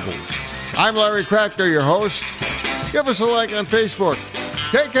turntables. I'm Larry Kratka, your host. Give us a like on Facebook.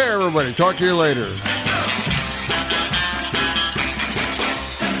 Take care, everybody. Talk to you later.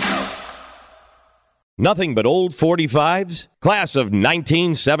 Nothing but old 45s, class of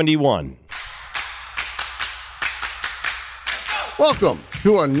 1971. Welcome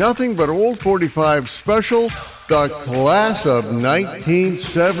to a Nothing But Old 45 special, the class of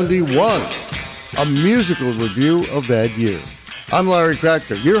 1971, a musical review of that year. I'm Larry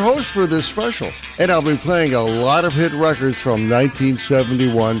Kratka, your host for this special, and I'll be playing a lot of hit records from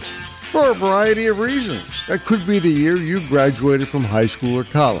 1971 for a variety of reasons. That could be the year you graduated from high school or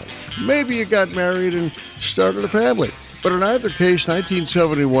college. Maybe you got married and started a family. But in either case,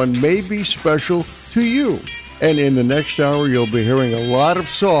 1971 may be special to you. And in the next hour, you'll be hearing a lot of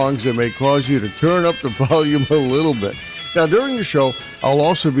songs that may cause you to turn up the volume a little bit. Now, during the show, I'll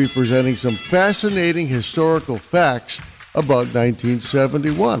also be presenting some fascinating historical facts about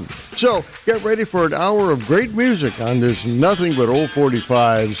 1971. So, get ready for an hour of great music on this Nothing But Old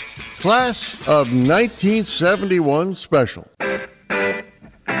 45's Class of 1971 special.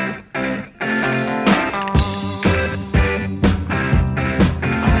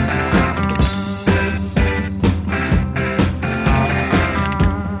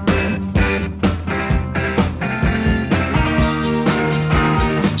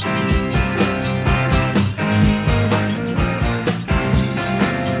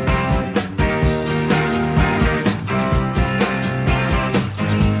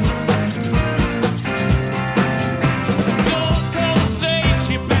 Go, go.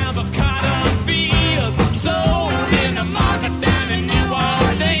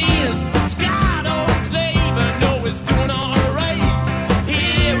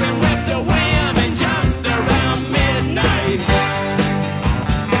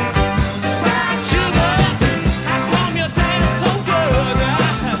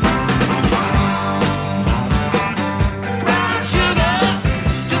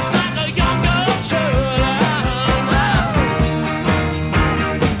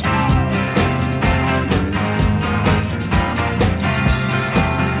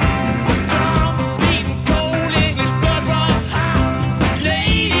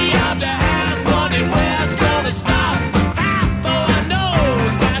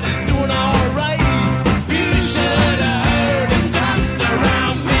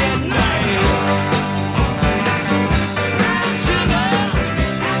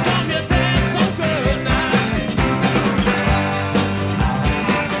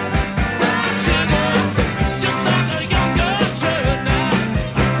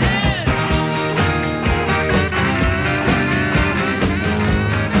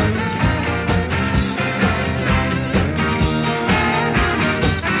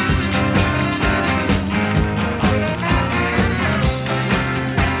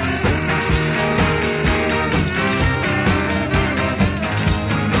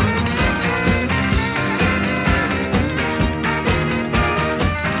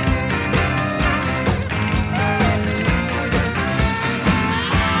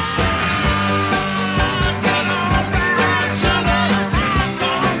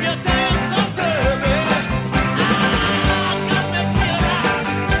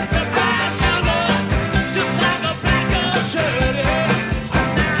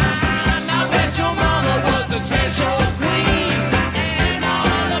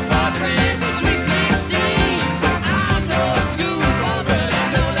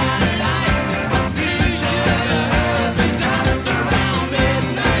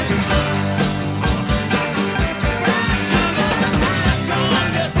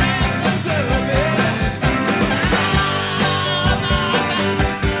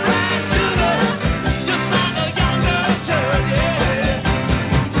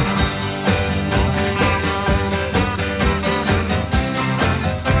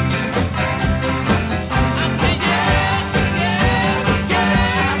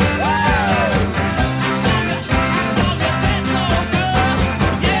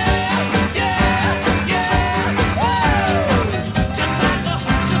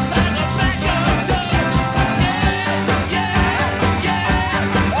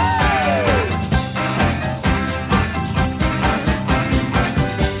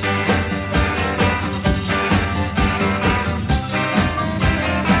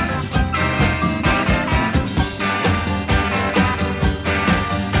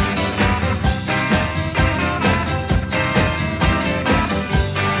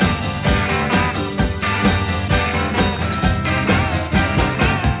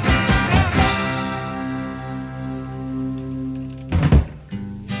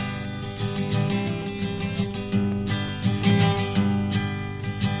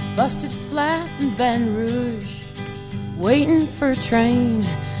 busted flat in Baton Rouge, waiting for a train,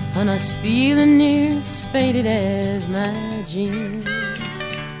 and I was feeling near as faded as my jeans.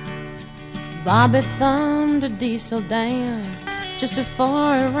 Bobby thumbed a diesel down just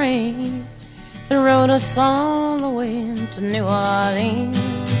before it rained and rode us all the way to New Orleans.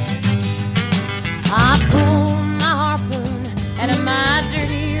 I pulled my harpoon out of my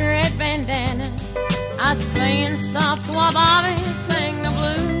dirty red bandana. I was playing soft while Bobby sang the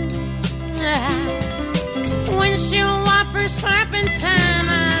blues. Windshield wipers slapping time,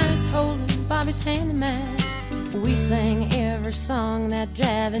 I was holding Bobby's hand in mine. We sang every song that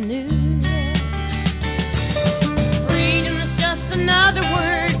Javi knew. Freedom's just another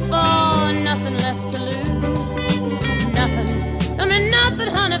word for nothing left to lose. Nothing, don't mean nothing,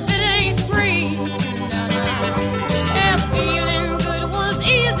 honey, if it ain't free. No, no. Yeah, feeling good was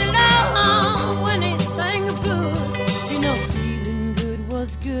easy, love, when he sang the blues. You know, feeling good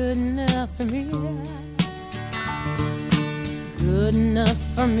was good enough for me. Good enough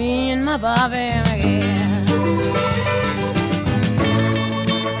for me and my Bobby McGee.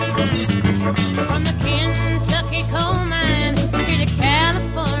 From the Kentucky coal mine to the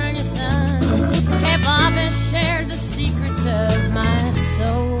California sun, hey, Bobby shared the secrets of my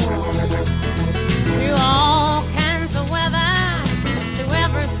soul. Through all kinds of weather, through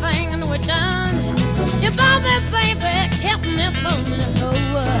everything that we've done, your Bobby, baby, kept me from the whole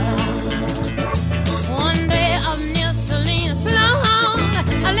world. One day of near Salinas long,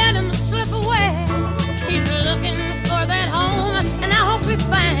 I let him slip away. He's looking for that home, and I hope he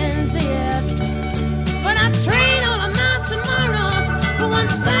finds it. But I trade all of my tomorrows for one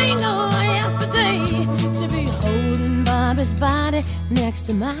single yesterday, to be holding Bobby's body next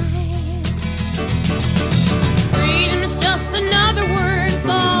to mine. Freedom's just another word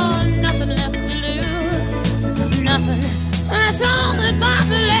for nothing left to lose. Nothing, that's all that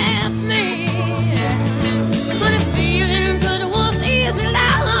Bobby left me. But if feeling good was easy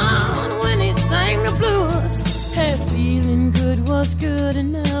down when he sang the blues, hey, feeling good was good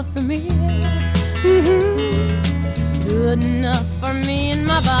enough for me. Mm-hmm. Good enough for me and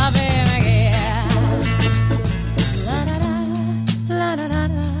my Bobby McGee. La da da, la da da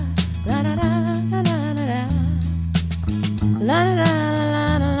da, la da da da da da da, la da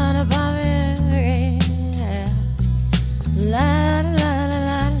da la da Bobby McGee. La da da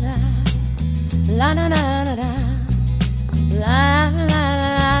la da, la da da da da, la da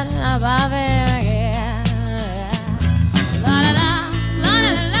da Bobby McGee.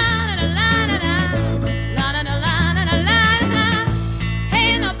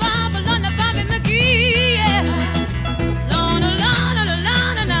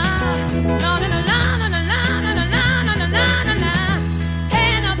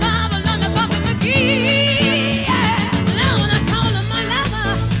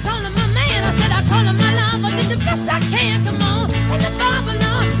 I can't, come on, and the Bobby,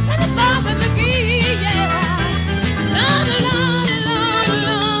 no, and the Bobby McGee, yeah. Lord, Lord, Lord,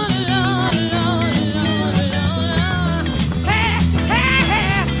 Lord, Lord, Lord, Lord, Lord. Hey, hey,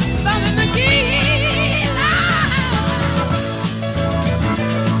 hey, Bobby McGee,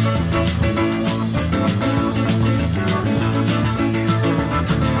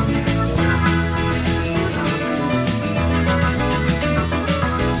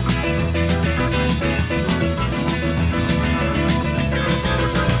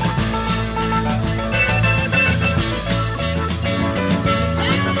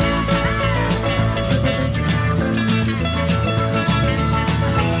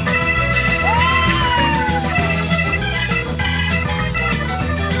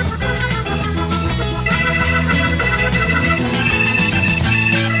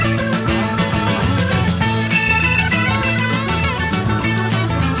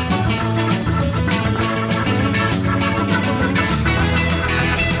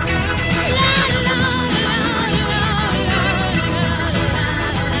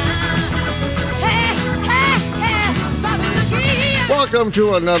 Welcome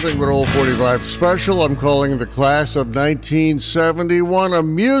to another Good Old 45 special. I'm calling the class of 1971 a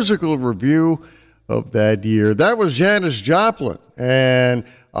musical review of that year. That was Janis Joplin and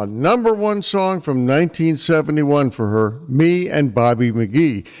a number one song from 1971 for her, Me and Bobby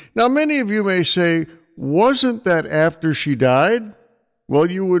McGee. Now, many of you may say, wasn't that after she died?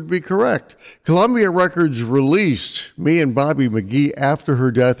 Well, you would be correct. Columbia Records released Me and Bobby McGee after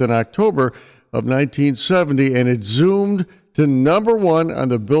her death in October of 1970, and it zoomed to number one on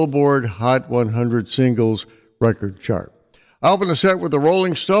the Billboard Hot 100 Singles record chart. I'll open the set with the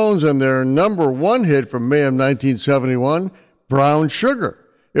Rolling Stones and their number one hit from May of 1971, Brown Sugar.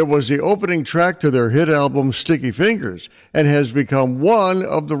 It was the opening track to their hit album Sticky Fingers and has become one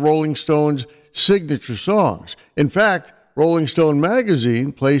of the Rolling Stones' signature songs. In fact, Rolling Stone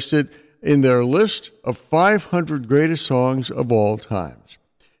magazine placed it in their list of 500 greatest songs of all times.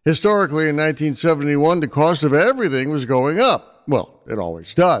 Historically, in 1971, the cost of everything was going up. Well, it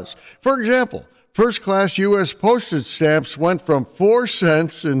always does. For example, first-class U.S. postage stamps went from 4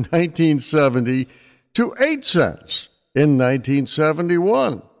 cents in 1970 to 8 cents in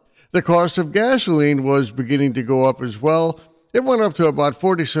 1971. The cost of gasoline was beginning to go up as well. It went up to about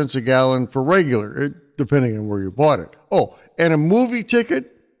 40 cents a gallon for regular, depending on where you bought it. Oh, and a movie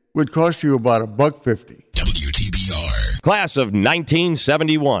ticket would cost you about $1.50. WTBR. Class of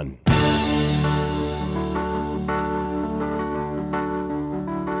 1971.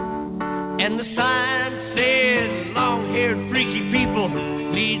 And the sign said, long-haired freaky people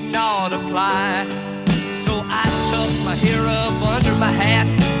need not apply. So I tucked my hair up under my hat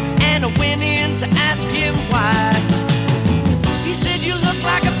and I went in to ask him why. He said, you look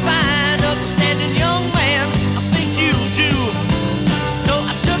like a fine, upstanding young man. I think you do. So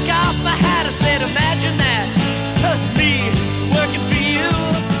I took off my hat. I said, imagine that, me working for you.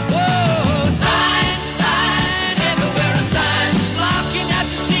 Whoa, sign, sign, everywhere a sign, blocking out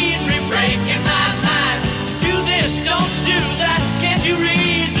the scenery, breaking my mind. Do this, don't do that. Can't you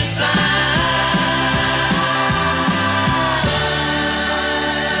read the sign?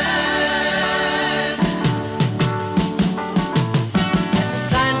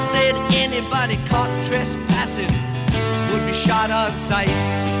 Anybody caught trespassing would be shot on sight.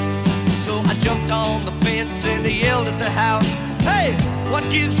 So I jumped on the fence and I yelled at the house, hey, what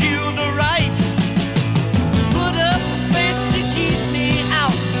gives you the right to put up a fence to keep me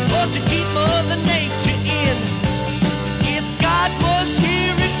out or to keep Mother Nature in? If God was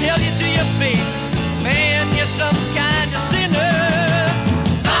here, he'd tell you to your face, man, you're some kind of sinner.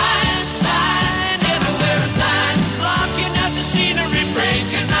 Sign, sign, everywhere a sign, blocking out the scenery,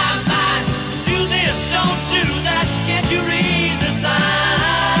 breaking my mind. Don't do that, can't you read the sign?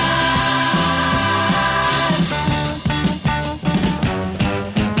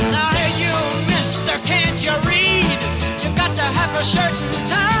 Now hey you, mister, can't you read? You've got to have a certain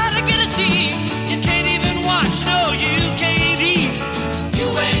time to get a seat. You can't even watch, no, you can't eat.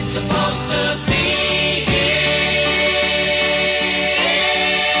 You ain't supposed to be here.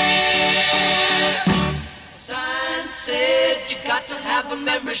 Sign said you got to have a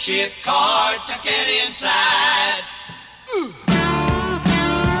membership card to get inside.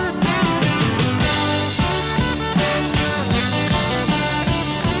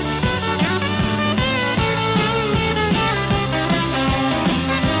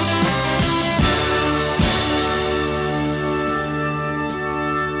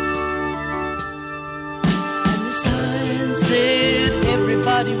 And the sign said,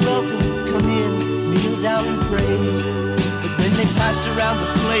 everybody welcome, come in, kneel down and pray. When they passed around the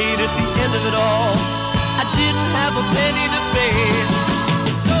plate at the end of it all, I didn't have a penny to pay.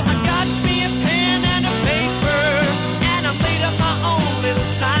 So I got me a pen and a paper, and I made up my own little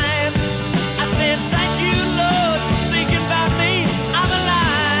sign. I said, thank you, Lord, for thinking about me. I'm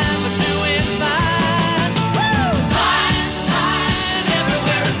alive and doing fine. Woo! Sign, sign,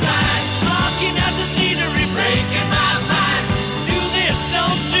 everywhere a sign, blocking out the scenery, breaking my mind. Do this,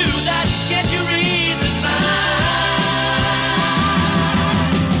 don't do that, can't you read the sign?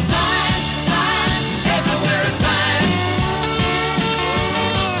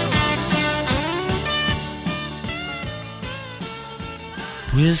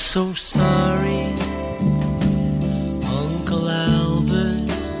 We're so sorry, Uncle Albert.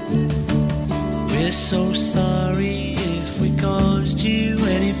 We're so sorry if we caused you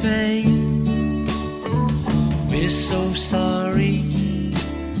any pain. We're so sorry,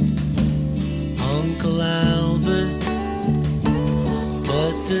 Uncle Albert.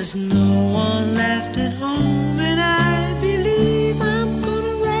 But there's no one left at home, and I believe I'm gonna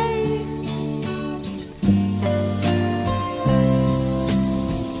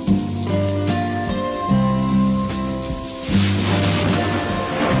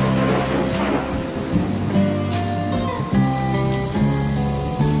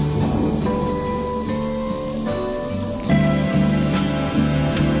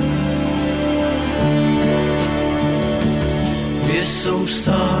so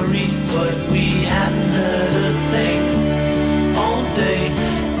sorry, but we haven't heard a thing all day.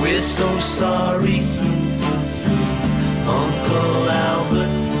 We're so sorry, Uncle Albert.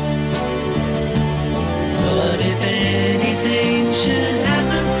 But if anything should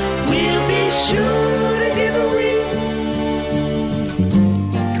happen, we'll be sure to give a ring.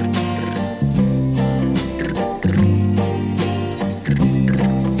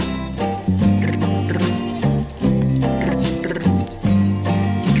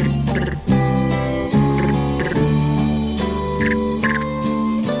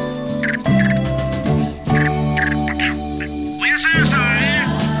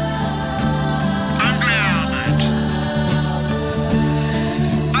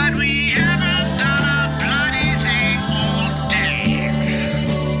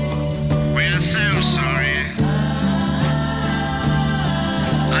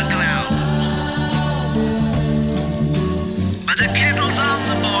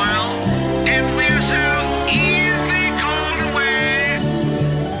 the boil, and we're so easily called away.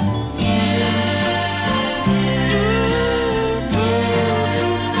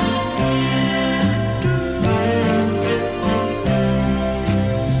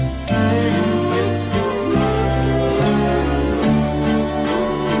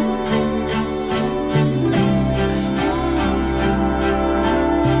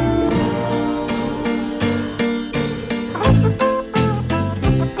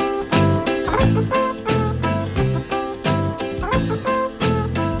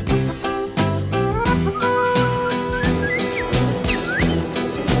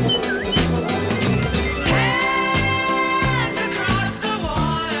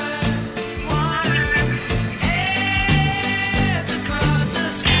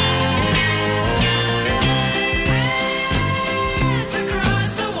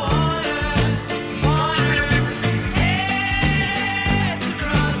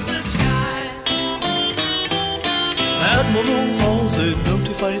 Admiral Halsey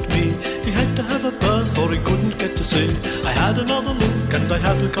notified me he had to have a berth or he couldn't get to sea. I had another look and I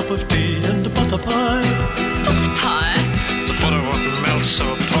had a cup of tea and a butter pie. Butter pie? The butter wouldn't melt,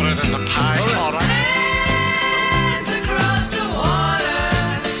 so put it in the pie. All right. Hands across the water,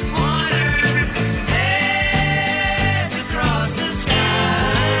 water. Hands across the sky.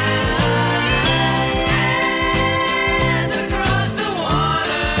 Hands across the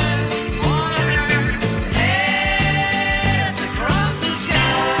water, water. Hands across the sky.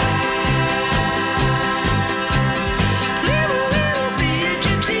 Little, little bee,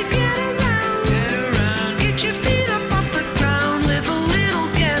 gypsy, get around. Get around. Get your feet up off the ground. Live a little,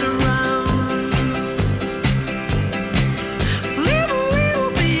 get around. Little, little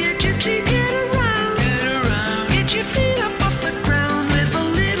bee, gypsy, get around. Get around. Get your feet up off the ground. Live a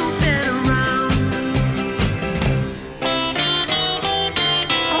little, get around.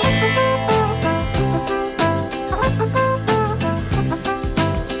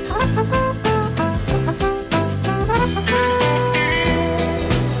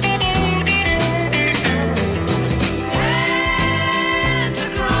 Hands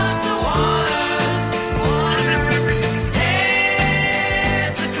across the water, water.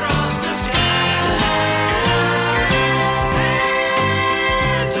 Hands across the sky.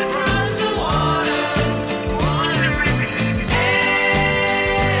 Hands across the water, water.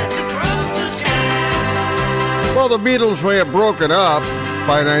 Hands across the sky. Well, the Beatles may have broken up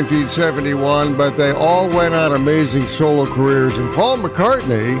by 1971, but they all went on amazing solo careers, and Paul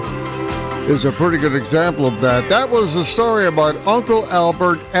McCartney is a pretty good example of that. That was the story about Uncle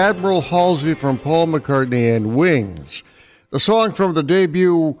Albert, Admiral Halsey from Paul McCartney and Wings. The song from the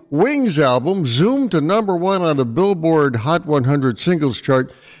debut Wings album zoomed to number one on the Billboard Hot 100 singles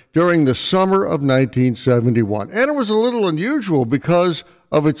chart during the summer of 1971. And it was a little unusual because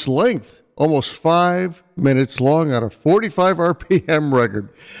of its length. Almost 5 minutes long on a 45 RPM record.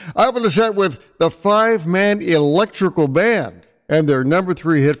 I opened the set with the five-man Electrical Band and their number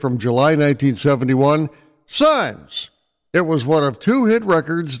 3 hit from July 1971, Signs. It was one of 2 hit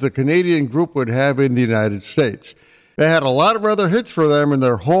records the Canadian group would have in the United States. They had a lot of other hits for them in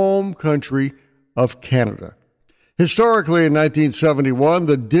their home country of Canada. Historically, in 1971,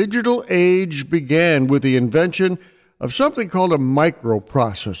 the digital age began with the invention of something called a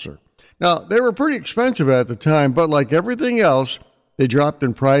microprocessor. Now, they were pretty expensive at the time, but like everything else, they dropped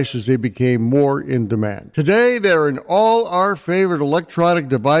in price as they became more in demand. Today, they're in all our favorite electronic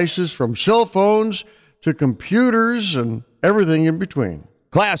devices, from cell phones to computers and everything in between.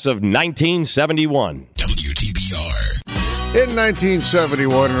 Class of 1971. In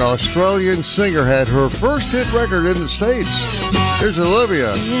 1971, an Australian singer had her first hit record in the States. Here's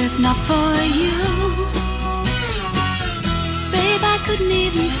Olivia. If not for you, babe, I couldn't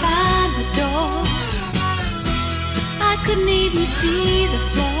even find the door. I couldn't even see the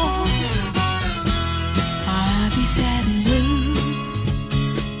floor. I'd be sad and blue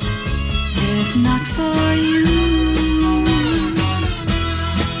if not for you.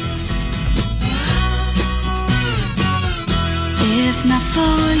 If not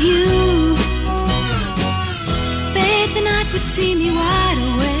for you, babe, the night would see me wide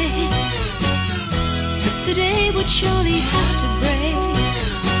awake. The day would surely have to break.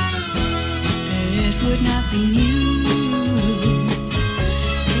 It would not be new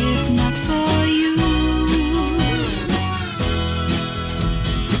if not for you.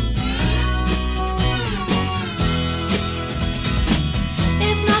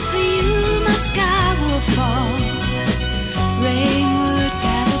 If not for you, my sky will fall. Rain would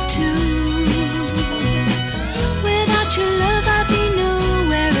gather too. Without your love, I'd be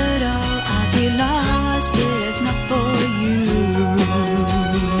nowhere at all. I'd be lost if not for you.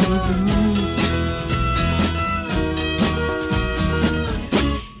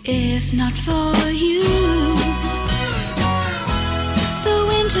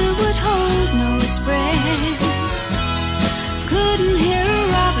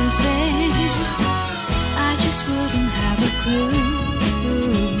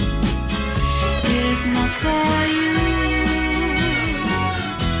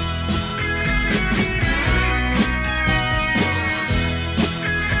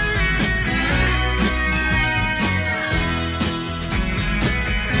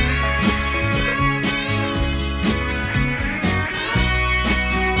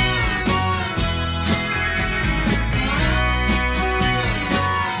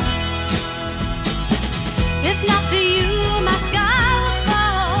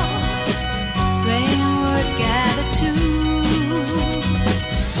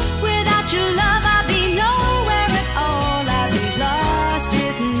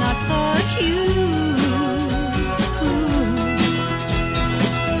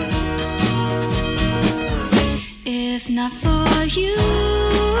 you.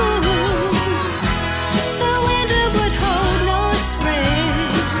 The winter would hold no spring.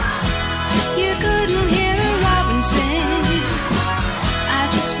 You couldn't hear a robin sing. I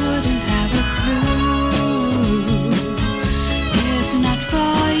just wouldn't have a clue if not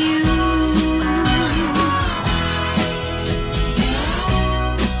for you.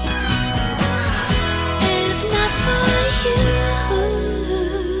 If not for you.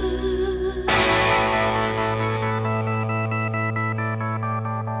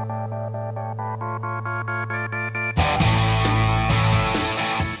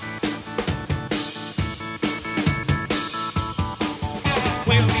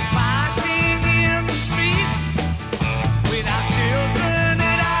 We'll be fighting in the streets with our children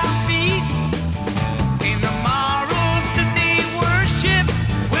at our feet. In tomorrow's today worship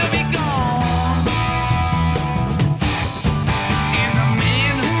will be gone. And the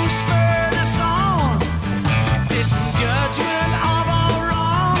men who spurred us on sit in judgment of all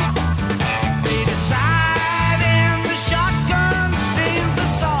wrong. They decide and the shotgun sings the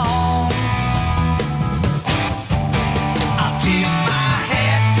song. I'll tip my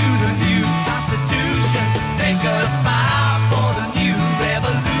hat to the new Constitution. Take a bow for the new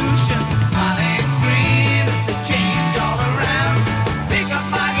revolution. Smile and grin at the change all around. Pick up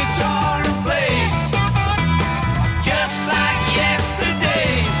my guitar and play just like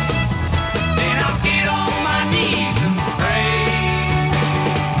yesterday. Then I'll get on my knees and pray.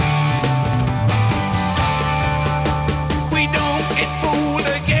 We don't get fooled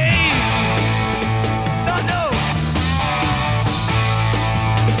again. No, no.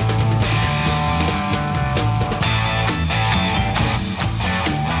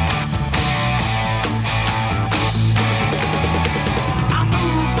 I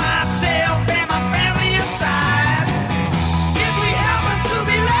move myself and my family aside. If we happen to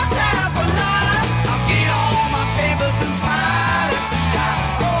be left half alive, I'll get all my papers and smile at the sky.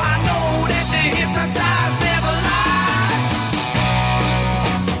 Oh, I know that the hypnotized never lie.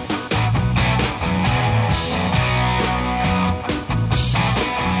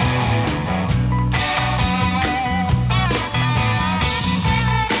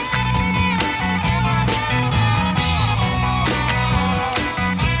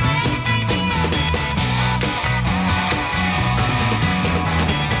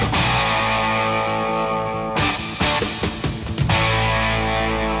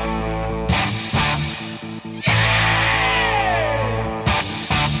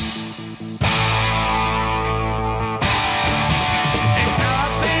 And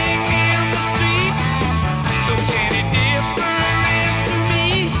nothing in the street looks any different to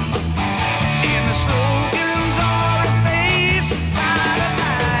me. And the slogans are effaced by the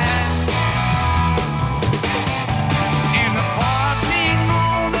night. And the parting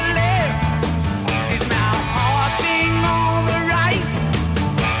on the left is now parting on the right.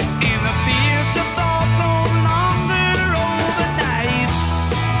 And the fields of thought no longer overnight.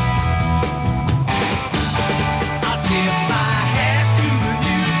 I'll tip my hat to the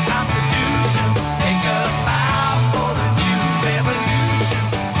new Constitution. Take a bow for the new revolution.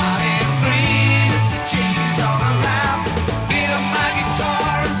 Smile and grin at the change all around. Get up my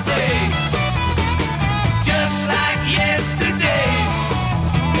guitar and play just like yesterday.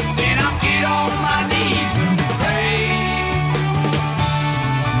 Then I'll get on my knees and pray.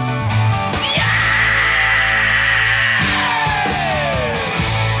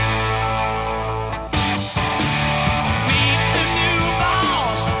 Meet the new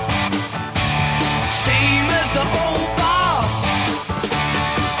boss, same as the old boss.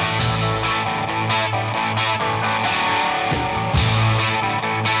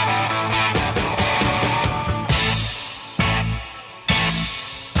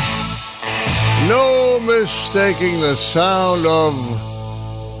 No mistaking the sound of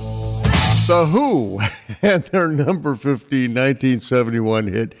The Who and their number 15 1971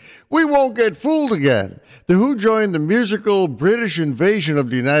 hit, We Won't Get Fooled Again. The Who joined the musical British invasion of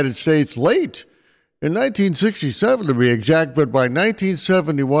the United States late, in 1967 to be exact, but by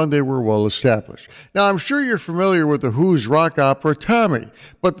 1971 they were well established. Now, I'm sure you're familiar with The Who's rock opera Tommy,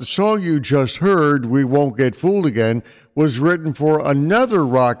 but the song you just heard, We Won't Get Fooled Again, was written for another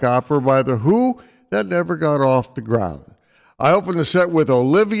rock opera by The Who that never got off the ground. I opened the set with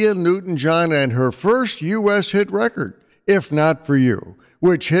Olivia Newton-John and her first U.S. hit record, If Not For You,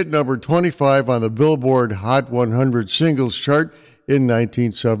 which hit number 25 on the Billboard Hot 100 singles chart in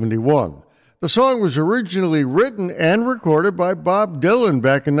 1971. The song was originally written and recorded by Bob Dylan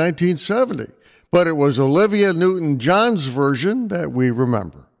back in 1970, but it was Olivia Newton-John's version that we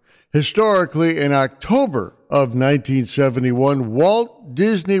remember. Historically, in October of 1971, Walt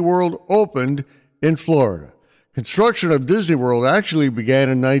Disney World opened in Florida. Construction of Disney World actually began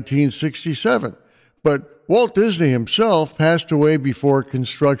in 1967, but Walt Disney himself passed away before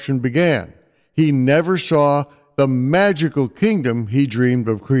construction began. He never saw the magical kingdom he dreamed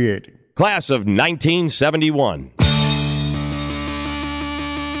of creating. Class of 1971.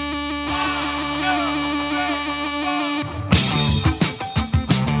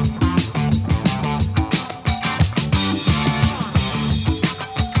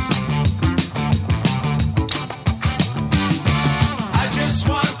 I just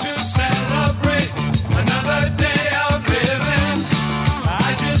want to celebrate another day of living.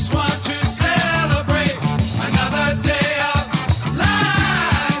 I just want to celebrate another day of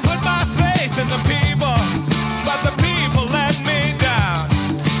life. Put my faith in the people, but the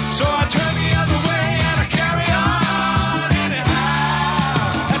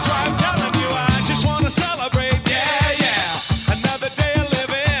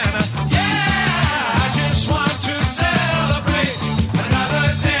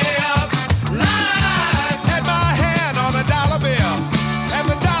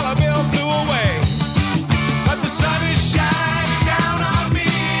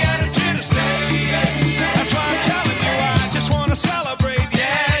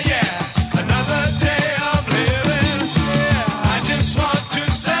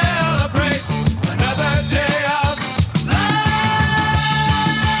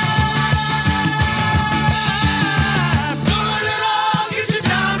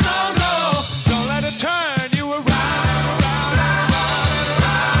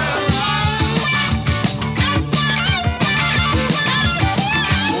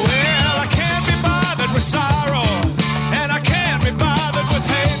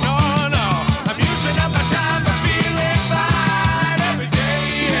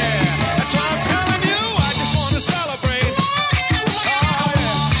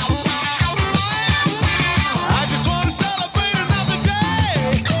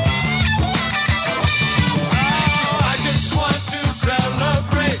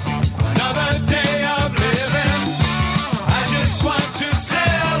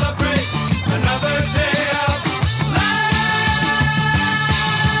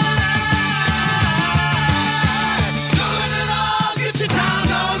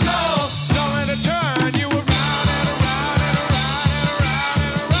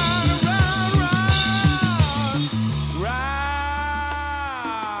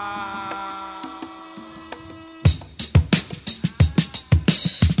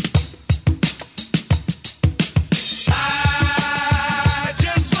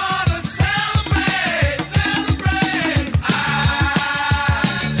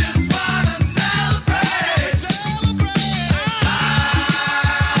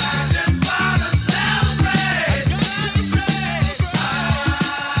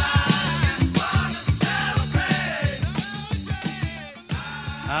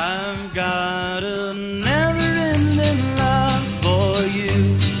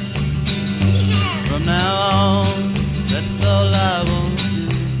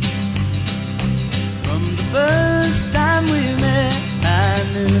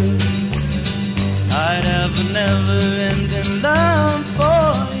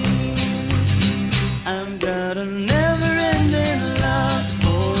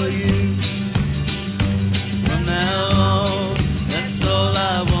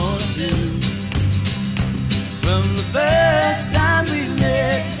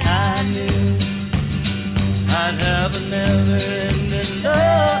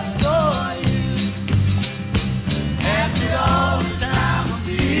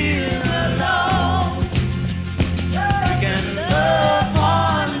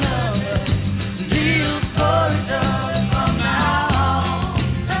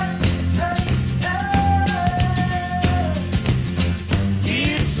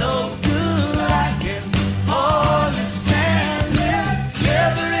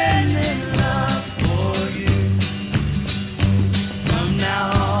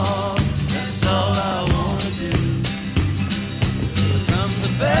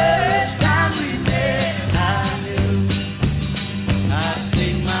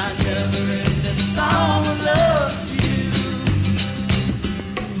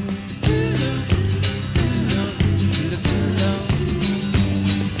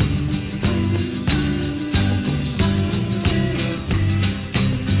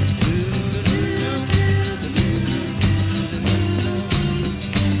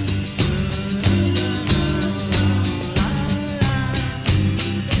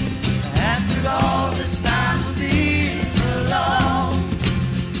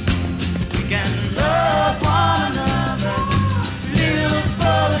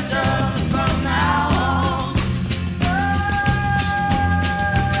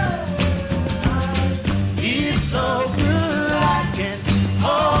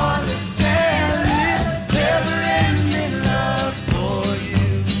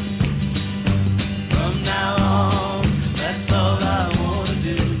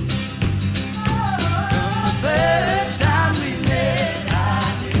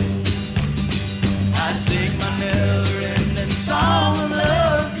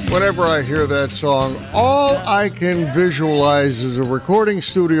Whenever I hear that song, all I can visualize is a recording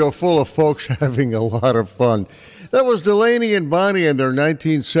studio full of folks having a lot of fun. That was Delaney and Bonnie and their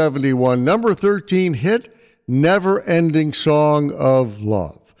 1971 number 13 hit, Never Ending Song of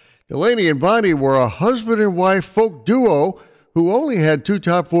Love. Delaney and Bonnie were a husband and wife folk duo who only had 2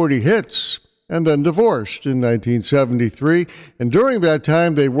 top 40 hits and then divorced in 1973. And during that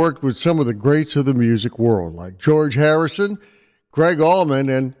time, they worked with some of the greats of the music world, like George Harrison, Greg Allman,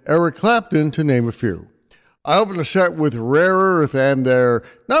 and Eric Clapton, to name a few. I opened the set with Rare Earth and their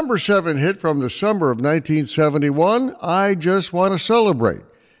number 7 hit from the summer of 1971, I Just Want to Celebrate.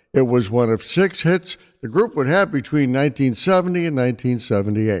 It was one of 6 hits the group would have between 1970 and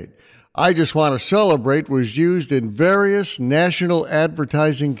 1978. I Just Want to Celebrate was used in various national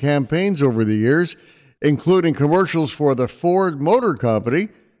advertising campaigns over the years, including commercials for the Ford Motor Company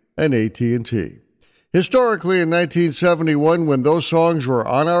and AT&T. Historically, in 1971, when those songs were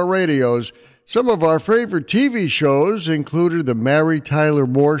on our radios, some of our favorite TV shows included The Mary Tyler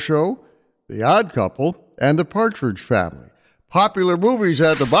Moore Show, The Odd Couple, and The Partridge Family. Popular movies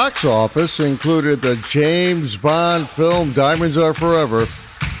at the box office included the James Bond film Diamonds Are Forever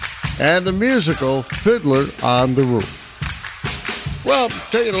and the musical Fiddler on the Roof. Well,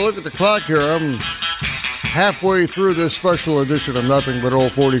 taking a look at the clock here, I'm halfway through this special edition of Nothing But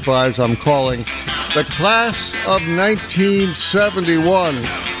Old 45s I'm calling the Class of 1971.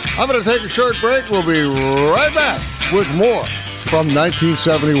 I'm going to take a short break. We'll be right back with more from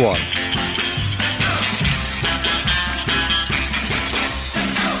 1971.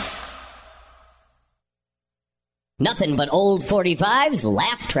 Nothing but old 45's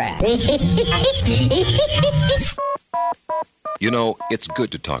laugh track. You know, it's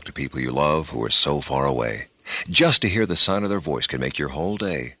good to talk to people you love who are so far away. Just to hear the sound of their voice can make your whole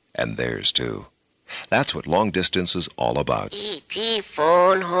day, and theirs too. That's what long distance is all about. E.T.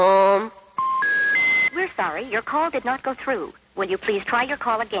 phone home. We're sorry, your call did not go through. Will you please try your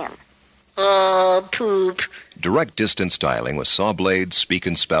call again? Oh, poop. Direct distance dialing with saw blades, speak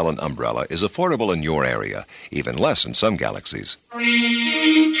and spell, and umbrella is affordable in your area, even less in some galaxies.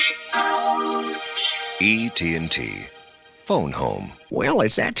 Reach out. AT&T. Phone home. Well,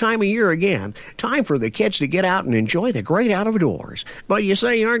 it's that time of year again. Time for the kids to get out and enjoy the great out of doors. But you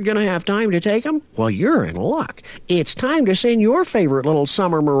say you aren't going to have time to take them? Well, you're in luck. It's time to send your favorite little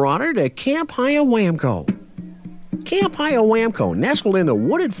summer marauder to Camp Hiawamco. Camp Hiawamco, nestled in the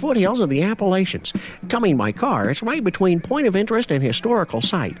wooded foothills of the Appalachians. Coming by car, it's right between Point of Interest and Historical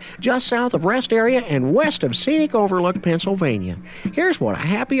Site, just south of Rest Area and west of Scenic Overlook, Pennsylvania. Here's what a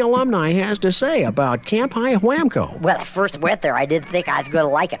happy alumni has to say about Camp Hiawamco. When I first went there, I didn't think I was going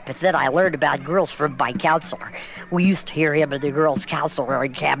to like it, but then I learned about girls from my counselor. We used to hear him and the girls' counselor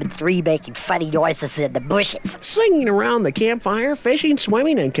in Cabin 3 making funny noises in the bushes. Singing around the campfire, fishing,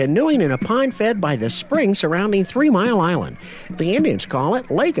 swimming, and canoeing in a pond fed by the spring surrounding 3 Mile Island. The Indians call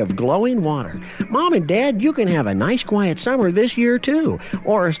it Lake of Glowing Water. Mom and Dad, you can have a nice quiet summer this year too.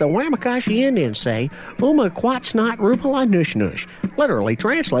 Or as the Wamakashi Indians say, Umaquatsnot Rupala Nush Nush. Literally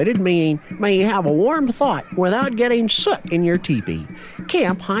translated meaning, may you have a warm thought without getting soot in your teepee.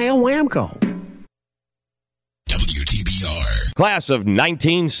 Camp Hiawamco. WTBR. Class of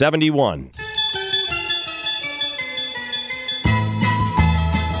 1971.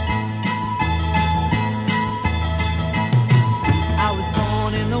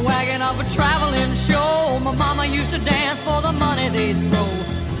 Of a traveling show. My mama used to dance for the money they'd throw.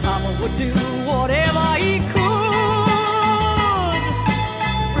 Papa would do whatever he could.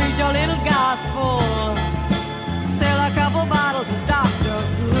 Preach a little gospel, sell a couple bottles of Dr.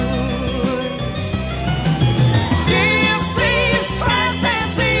 Good. Gypsies, tramps, and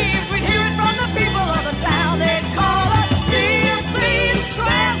thieves, we'd hear it from the people of the town. They'd call us gypsies,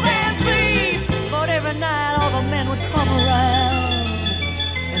 tramps, and thieves. But every night all the men would come around,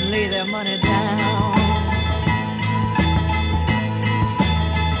 lay their money down.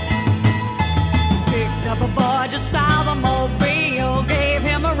 Picked up a boy just south of Mobile, gave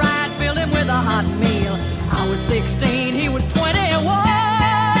him a ride, filled him with a hot meal. I was 16, he was 21.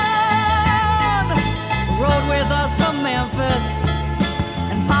 Rode with us to Memphis,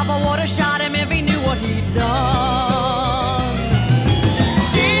 and Papa would have shot him if he knew what he'd done.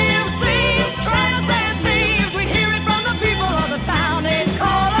 Gypsies, tramps, and thieves, we'd hear it from the people of the town. They'd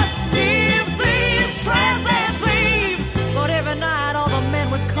call us gypsies, tramps, and thieves. But every night all the men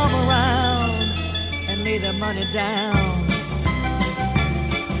would come around and lay their money down.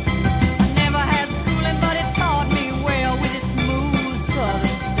 I never had schooling, but it taught me well with its smooth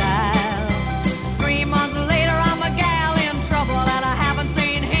southern style. 3 months later, I'm a gal in trouble, and I haven't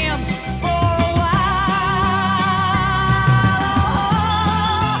seen him for a while.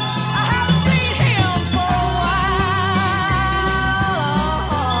 Oh,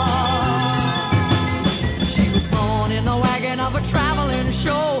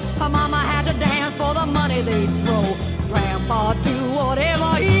 money they'd throw. Grandpa do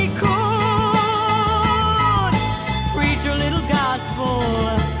whatever he could. Preach a little gospel,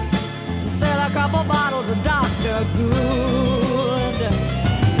 sell a couple bottles of Dr. Good.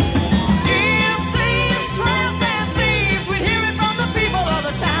 Gypsies, tramps, and thieves, we'd hear it from the people of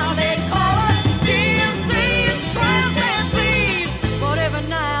the town. They'd call us gypsies, tramps, and thieves. But every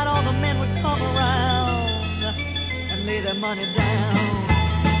night all the men would come around and lay their money down.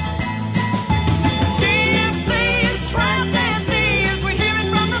 Gypsies, tramps, and thieves, we hear it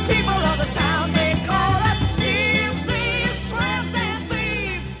from the people of the town. They call us gypsies, tramps, and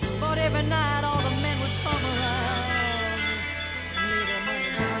thieves. But every night all the men would come around and lay their money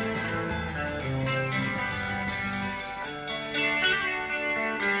down.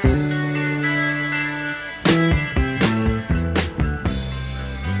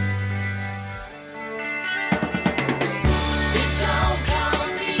 It don't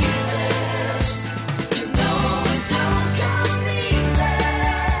come easy. You know it don't come easy.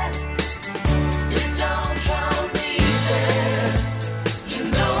 It don't come easy. You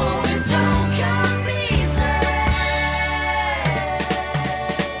know it don't come easy.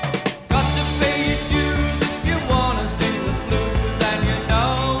 Got to pay your dues if you wanna sing the blues, and you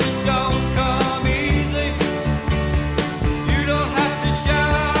know it don't come easy. You don't have to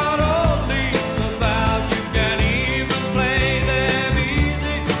shout or leap about, you can even play them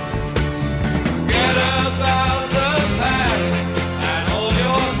easy. Forget about the past and all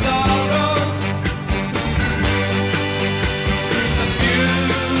your sorrow. The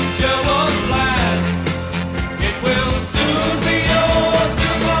future won't last, it will soon be your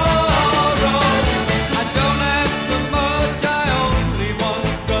tomorrow. I don't ask for much, I only want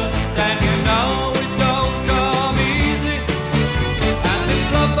trust, and you know it don't come easy. And this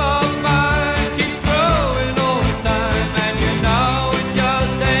club of mine keeps growing all the time, and you know it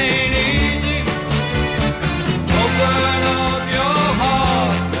just ain't easy. Open up your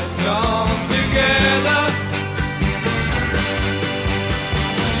heart, let's come together.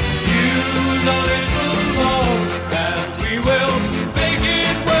 Use a little more, and we will make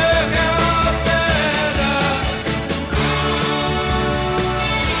it work out better.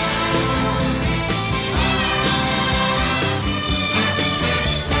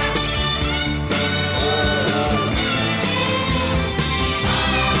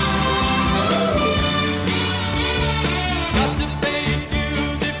 Got to pay your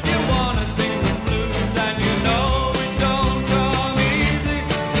dues if you wanna sing the blues, and you know it don't come easy.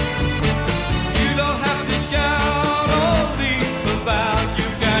 You don't have to shout or leap about, you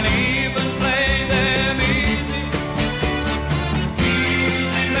can even play them easy.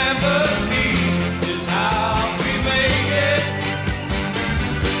 Easy melodies is how we make it.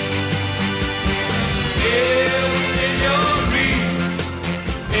 Here within your reach,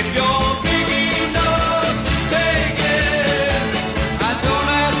 if you're big enough to take it. I don't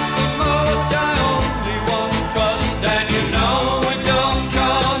ask for much, I only want trust, and you know it don't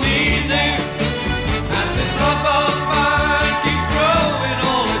come easy. And this club of mine keeps growing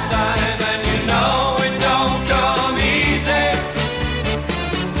all the time, and you know it don't come easy.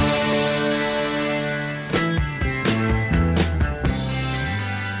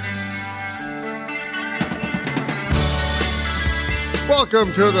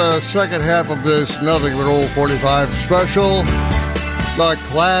 Welcome to the second half of this Nothing But Old 45 special. The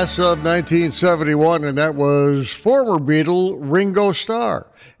class of 1971, and that was former Beatle Ringo Starr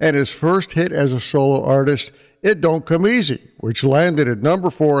and his first hit as a solo artist, It Don't Come Easy, which landed at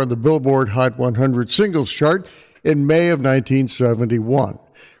number 4 on the Billboard Hot 100 singles chart in May of 1971.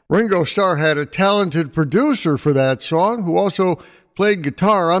 Ringo Starr had a talented producer for that song who also played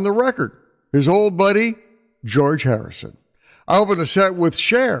guitar on the record, his old buddy, George Harrison. I opened the set with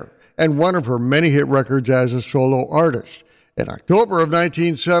Cher and one of her many hit records as a solo artist. In October of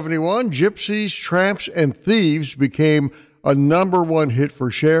 1971, Gypsies, Tramps, and Thieves became a number 1 hit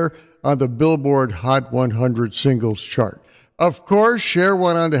for Cher on the Billboard Hot 100 singles chart. Of course, Cher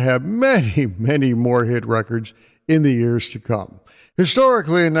went on to have many, many more hit records in the years to come.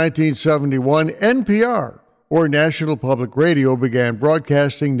 Historically, in 1971, NPR, or National Public Radio, began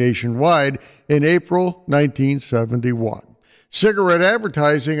broadcasting nationwide in April 1971. Cigarette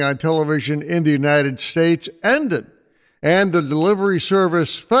advertising on television in the United States ended, and the delivery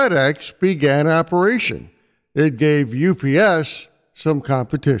service FedEx began operation. It gave UPS some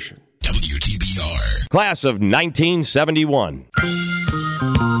competition. WTBR. Class of 1971.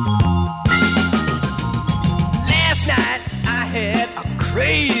 Last night I had a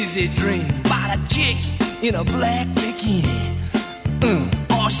crazy dream about a chick in a black bikini.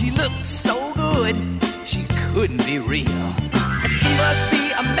 Oh, she looked so good, she couldn't be real. She must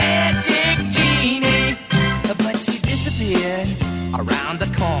be a magic genie.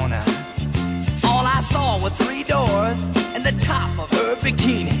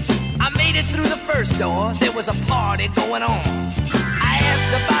 party going on. I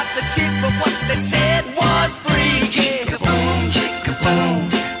asked about the chick, but what they said was free. Chicka-boom, chicka-boom,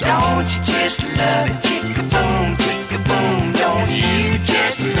 don't you just love it? Chicka-boom, chicka-boom, don't you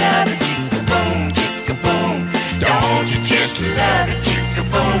just love it? Chicka-boom, chicka-boom, don't you just love it?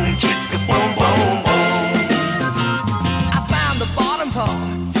 Chicka-boom, chicka-boom, boom, boom. I found the bottom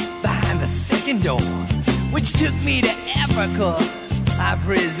part behind the second door, which took me to Africa, I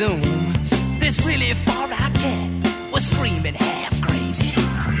presume. This really far-out cat was screaming half crazy.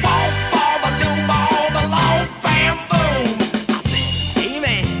 Boom, boom, balloon, boom, along, bam, boom. I said, hey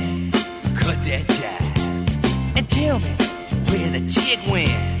man, cut that jive and tell me where the chick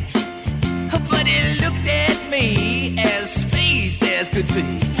went. But he looked at me as spaced as could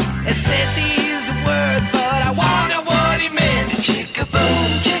be and said these words, but I wonder what he meant. Chicka-boom,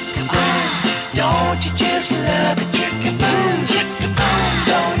 chicka-boom, don't you just love it? Chicka-boom, chicka-boom,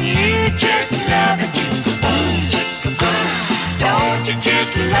 don't you just love it? Chicka-boom, chicka-boom, don't you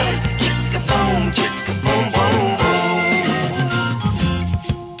just love it? Chicka-boom, chicka-boom, boom, boom.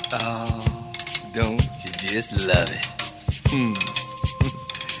 Oh, don't you just love it?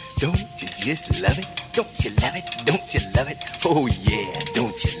 Don't you just love it? Don't you love it? Don't you love it? Oh yeah,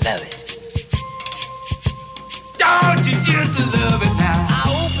 don't you love it? Don't you just love it now? I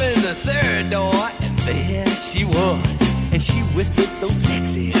opened the third door and there she was, and she whispered so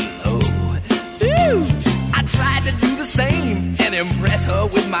sexy and low. Ooh, I tried to do the same and impress her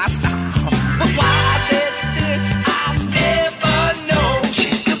with my style, but why I said this I'll never know.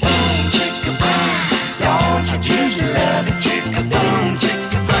 Chicka-boom, chicka-boom, don't you just love it? Chicka-boom,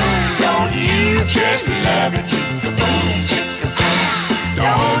 chicka-boom, don't you just love it? Chicka-boom, chicka-boom,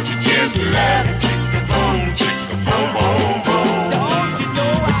 don't you just love it? Chicka-boom, chicka-boom, boom, boom. Don't you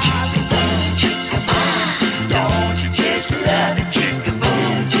know I chicka-boom, chicka-boom, don't you just love it?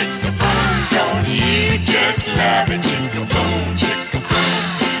 Chicka-boom, chicka-boom, don't you just love it? Chicka-boom,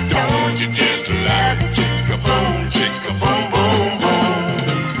 chicka-boom, don't you just love it? Chicka-boom, chicka-boom, boom, boom.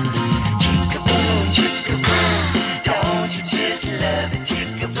 Chicka-boom, chicka-boom, don't you just love it?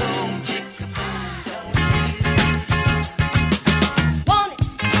 Chicka-boom, chicka-boom. Want it,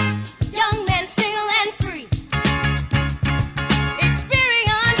 young man, single and free.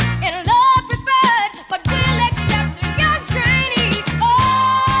 Experience in love preferred, but we'll accept a young trainee. Oh,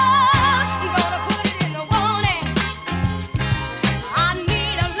 I'm gonna put it in the want it. I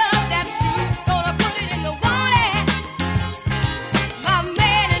need a love that's true. Gonna put it in the want it. My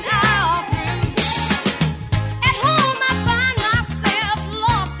man and I are through. At home I find myself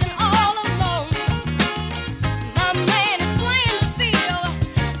lost and all alone. My man is playing the field,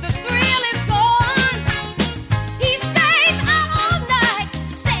 the thrill is gone. He stays out all night,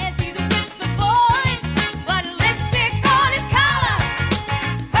 says he's with the boys, but lipstick on his collar,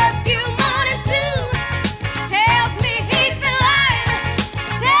 perfume on him too. Tells me he's been lying.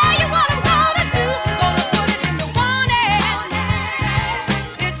 Tell you what I'm gonna do, gonna put it in the wanted.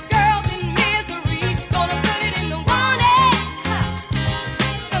 This girl's in misery, gonna put it in the wanted.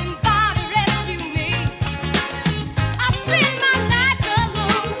 Somebody rescue me. I spend my nights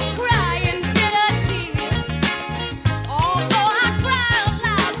alone, crying bitter tears. Although I cry out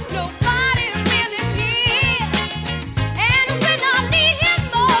loud, nobody really cares. And when I need him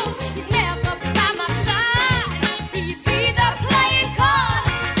most, he's never by my side. He's either playing cards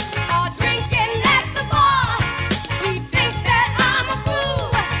or drinking at the bar. He thinks that I'm a fool.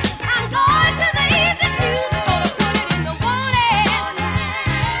 I'm going to the evening news, gonna put it in the wanted.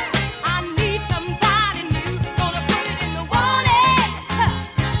 I need somebody new, gonna put it in the wanted.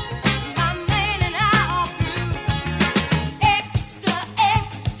 My man and I are through. Extra,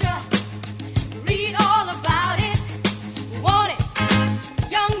 extra, read all about it. Want it,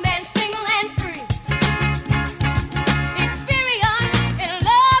 young man, single and free. Experience in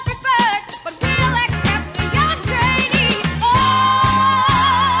love preferred, but we'll accept the young trainee. Oh,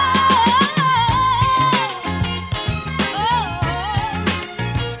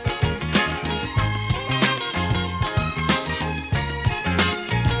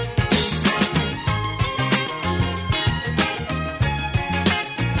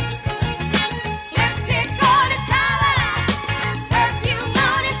 lipstick on his collar, perfume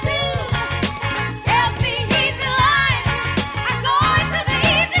on him too. Tells me he's been lying. I'm going to the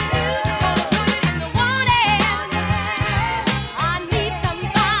evening news, gonna put it in the wanted. I need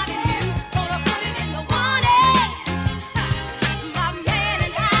somebody new, gonna put it in the wanted. My man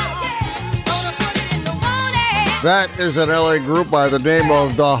and I are gonna put it in the wanted. That is an LA group by the name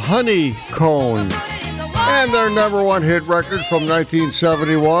of the Honeycombs. And their number one hit record from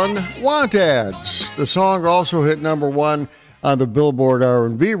 1971, Want Ads. The song also hit number one on the Billboard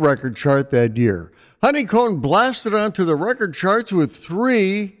R&B record chart that year. Honeycomb blasted onto the record charts with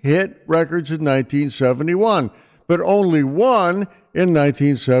 3 hit records in 1971, but only one in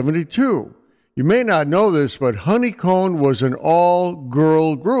 1972. You may not know this, but Honeycomb was an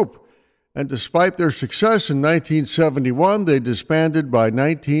all-girl group, and despite their success in 1971, they disbanded by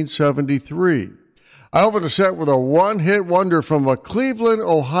 1973. I opened a set with a one-hit wonder from a Cleveland,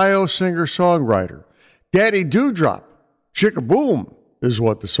 Ohio singer-songwriter. Daddy Dewdrop, Chickaboom is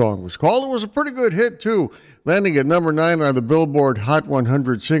what the song was called. It was a pretty good hit, too, landing at number 9 on the Billboard Hot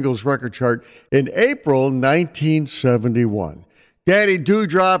 100 Singles Record Chart in April 1971. Daddy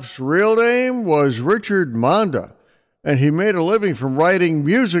Dewdrop's real name was Richard Monda, and he made a living from writing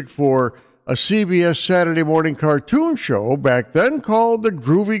music for a CBS Saturday morning cartoon show back then called The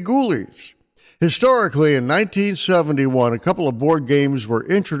Groovy Ghoulies. Historically, in 1971, a couple of board games were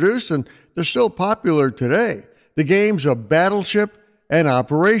introduced, and they're still popular today. The games of Battleship and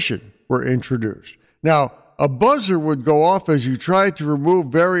Operation were introduced. Now, a buzzer would go off as you tried to remove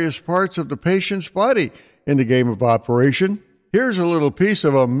various parts of the patient's body in the game of Operation. Here's a little piece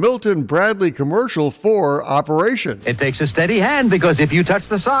of a Milton Bradley commercial for Operation. It takes a steady hand because if you touch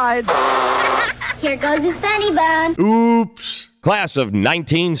the side... Here goes his funny bone. Oops. Class of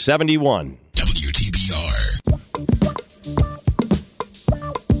 1971.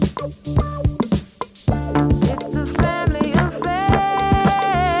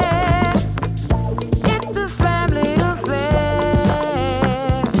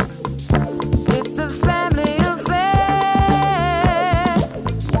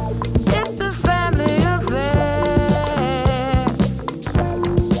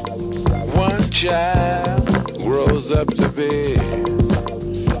 Up to be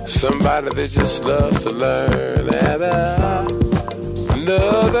somebody that just loves to learn, and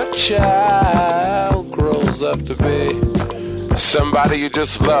another child grows up to be somebody you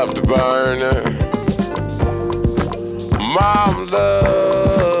just love to burn. Mom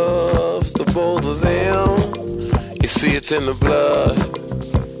loves the both of them. You see, it's in the blood.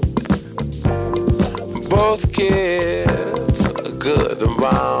 Both kids are good to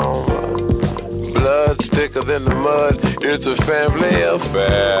mom. Blood's thicker than the mud. It's a family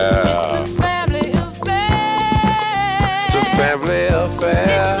affair. It's a family affair. It's a family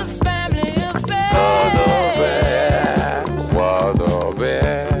affair. It's a family affair. Oh, no bad.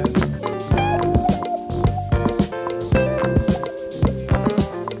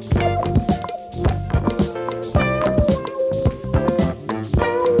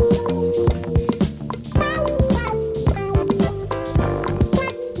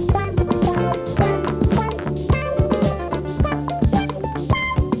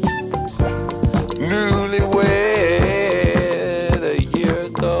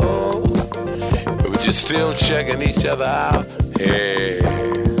 Still checking each other out. Hey,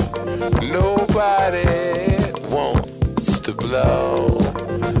 nobody wants to blow.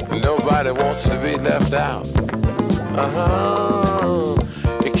 Nobody wants to be left out.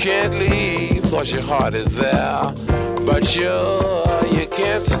 You can't leave cause your heart is there. But you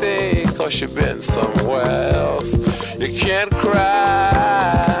can't stay cause you've been somewhere else. You can't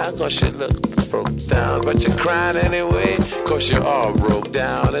cry cause you look broke down. But you're crying anyway cause you're all broke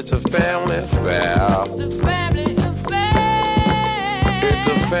down. It's a family affair. It's a family affair. It's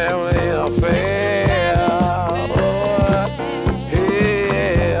a family affair. Oh,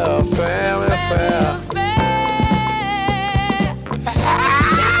 yeah, a family affair.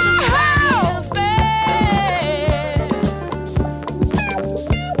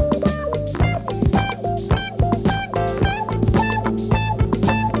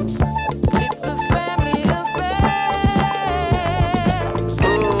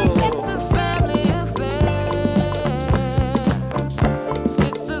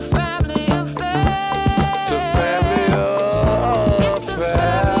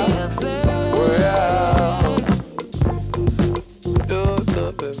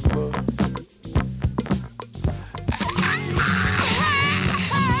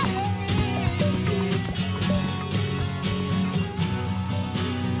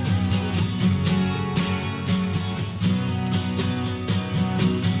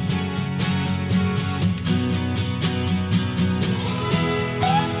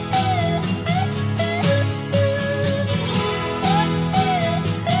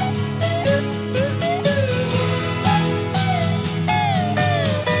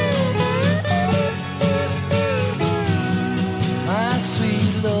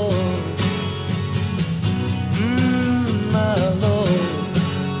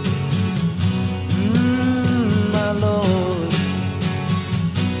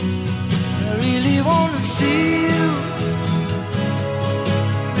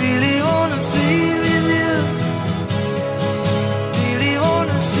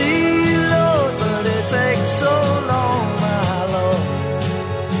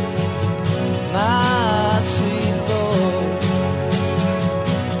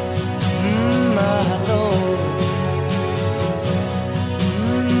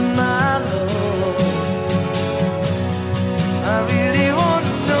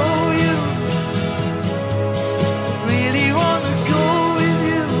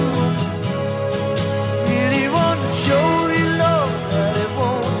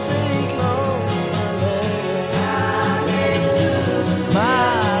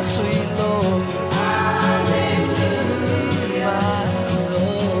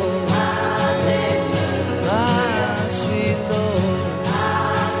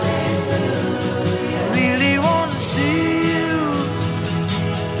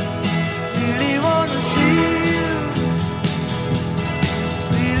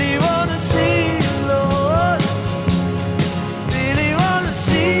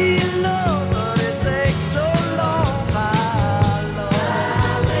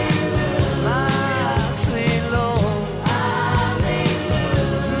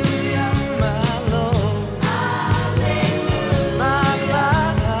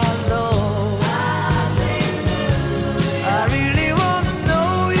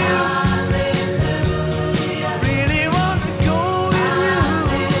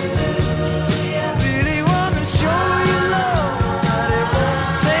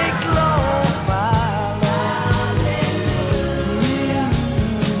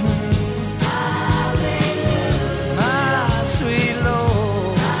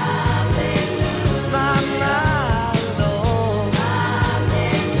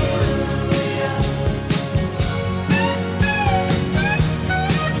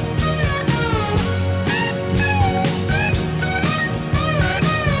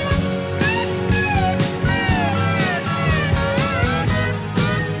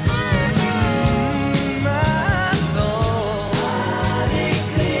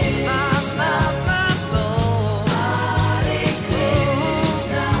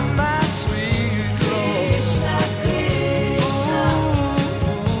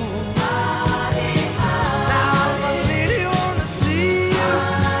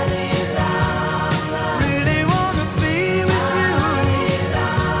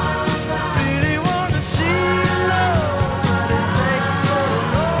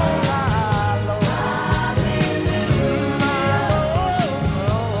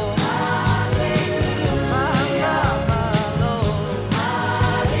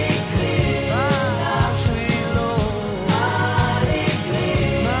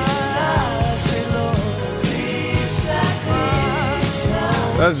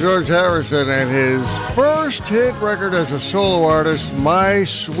 That's George Harrison and his first hit record as a solo artist, My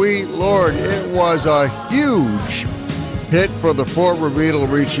Sweet Lord. It was a huge hit for the former Beatle,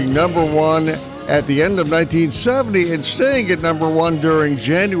 reaching number one at the end of 1970 and staying at number one during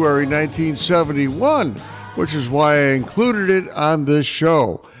January 1971, which is why I included it on this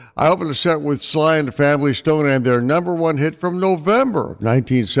show. I opened the set with Sly and the Family Stone and their number one hit from November of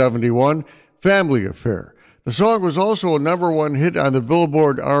 1971, Family Affair. The song was also a number one hit on the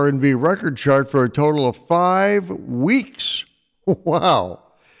Billboard R&B record chart for a total of 5 weeks. Wow.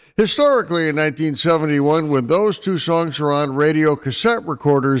 Historically, in 1971, when those two songs were on radio, cassette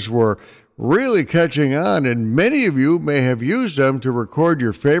recorders were really catching on, and many of you may have used them to record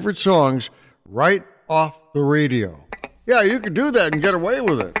your favorite songs right off the radio. Yeah, you could do that and get away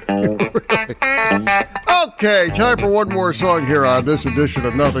with it. Okay, time for one more song here on this edition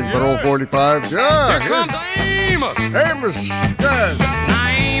of Nothing But Old 45. Yeah, here comes Amos. Amos, yes. Now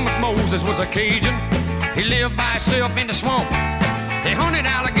Amos Moses was a Cajun. He lived by himself in the swamp. He hunted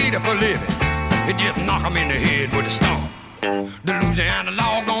alligator for a living. He just knock him in the head with a stump. The Louisiana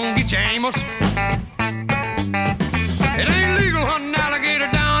law gon' get you, Amos. It ain't legal hunting alligator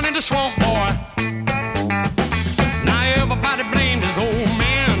down in the swamp, boy. Now everybody blamed his old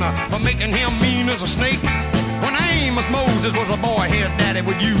man for making him mean as a snake. When Amos Moses was a boy, his daddy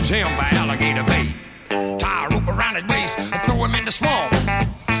would use him for alligator bait. Tie a rope around his waist and throw him in the swamp.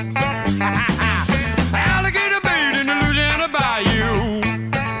 Alligator bait in the Louisiana bayou.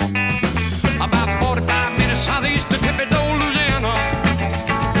 About 45 minutes southeast of Thibodaux, Louisiana,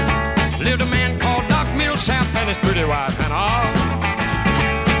 lived a man called Doc Millsap and his pretty wife Hannah.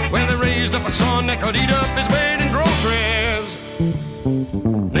 Well, they raised up a son that could eat up his weight in groceries.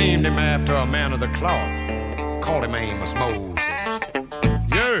 Named him after a man of the cloth. Called him Amos Moses.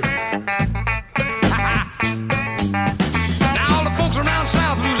 Yeah. Now all the folks around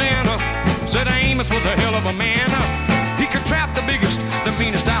South Louisiana said Amos was a hell of a man. He could trap the biggest, the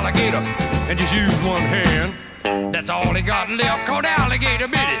meanest alligator and just use one hand. That's all he got left, called alligator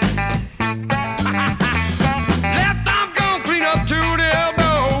bit it. Left arm gone clean up to the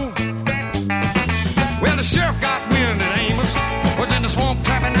elbow. Well, the sheriff got wind that Amos was in the swamp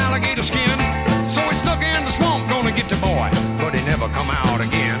trapping alligator skin. So he stuck in the swamp, gonna get the boy, but he never come out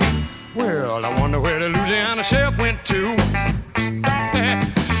again. Well, I wonder where the Louisiana sheriff went to.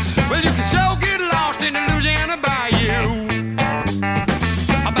 Well, you can sure get lost in the Louisiana bayou.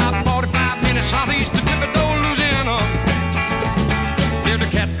 About 45 minutes southeast of Thibodaux, Louisiana, lived a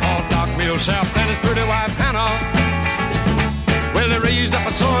cat called Doc Millsap and his pretty wife Hannah. Well, they raised up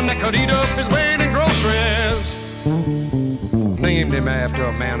a son that could eat up his weight in groceries. Named him after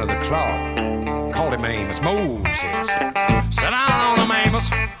a man of the cloth. Called him Amos Moses. Sit down on him, Amos.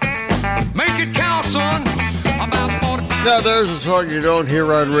 Make it count, son. About 45. Now, there's a song you don't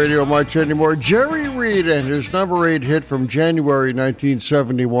hear on radio much anymore. Jerry Reed and his number 8 hit from January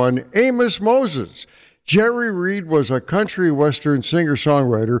 1971, Amos Moses. Jerry Reed was a country western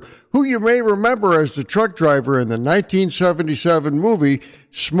singer-songwriter who you may remember as the truck driver in the 1977 movie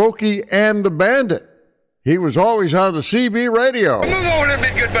Smokey and the Bandit. He was always on the CB radio. Move on a little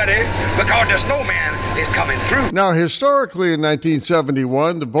bit, good buddy, because the snowman is coming through. Now, historically in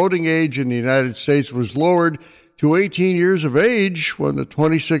 1971, the voting age in the United States was lowered to 18 years of age when the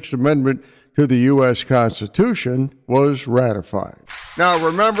 26th Amendment to the U.S. Constitution was ratified. Now,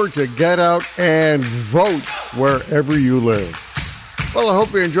 remember to get out and vote wherever you live. Well, I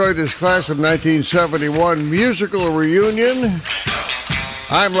hope you enjoyed this class of 1971 musical reunion.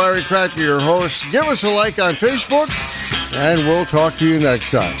 I'm Larry Kratka, your host. Give us a like on Facebook, and we'll talk to you next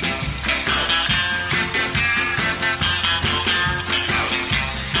time.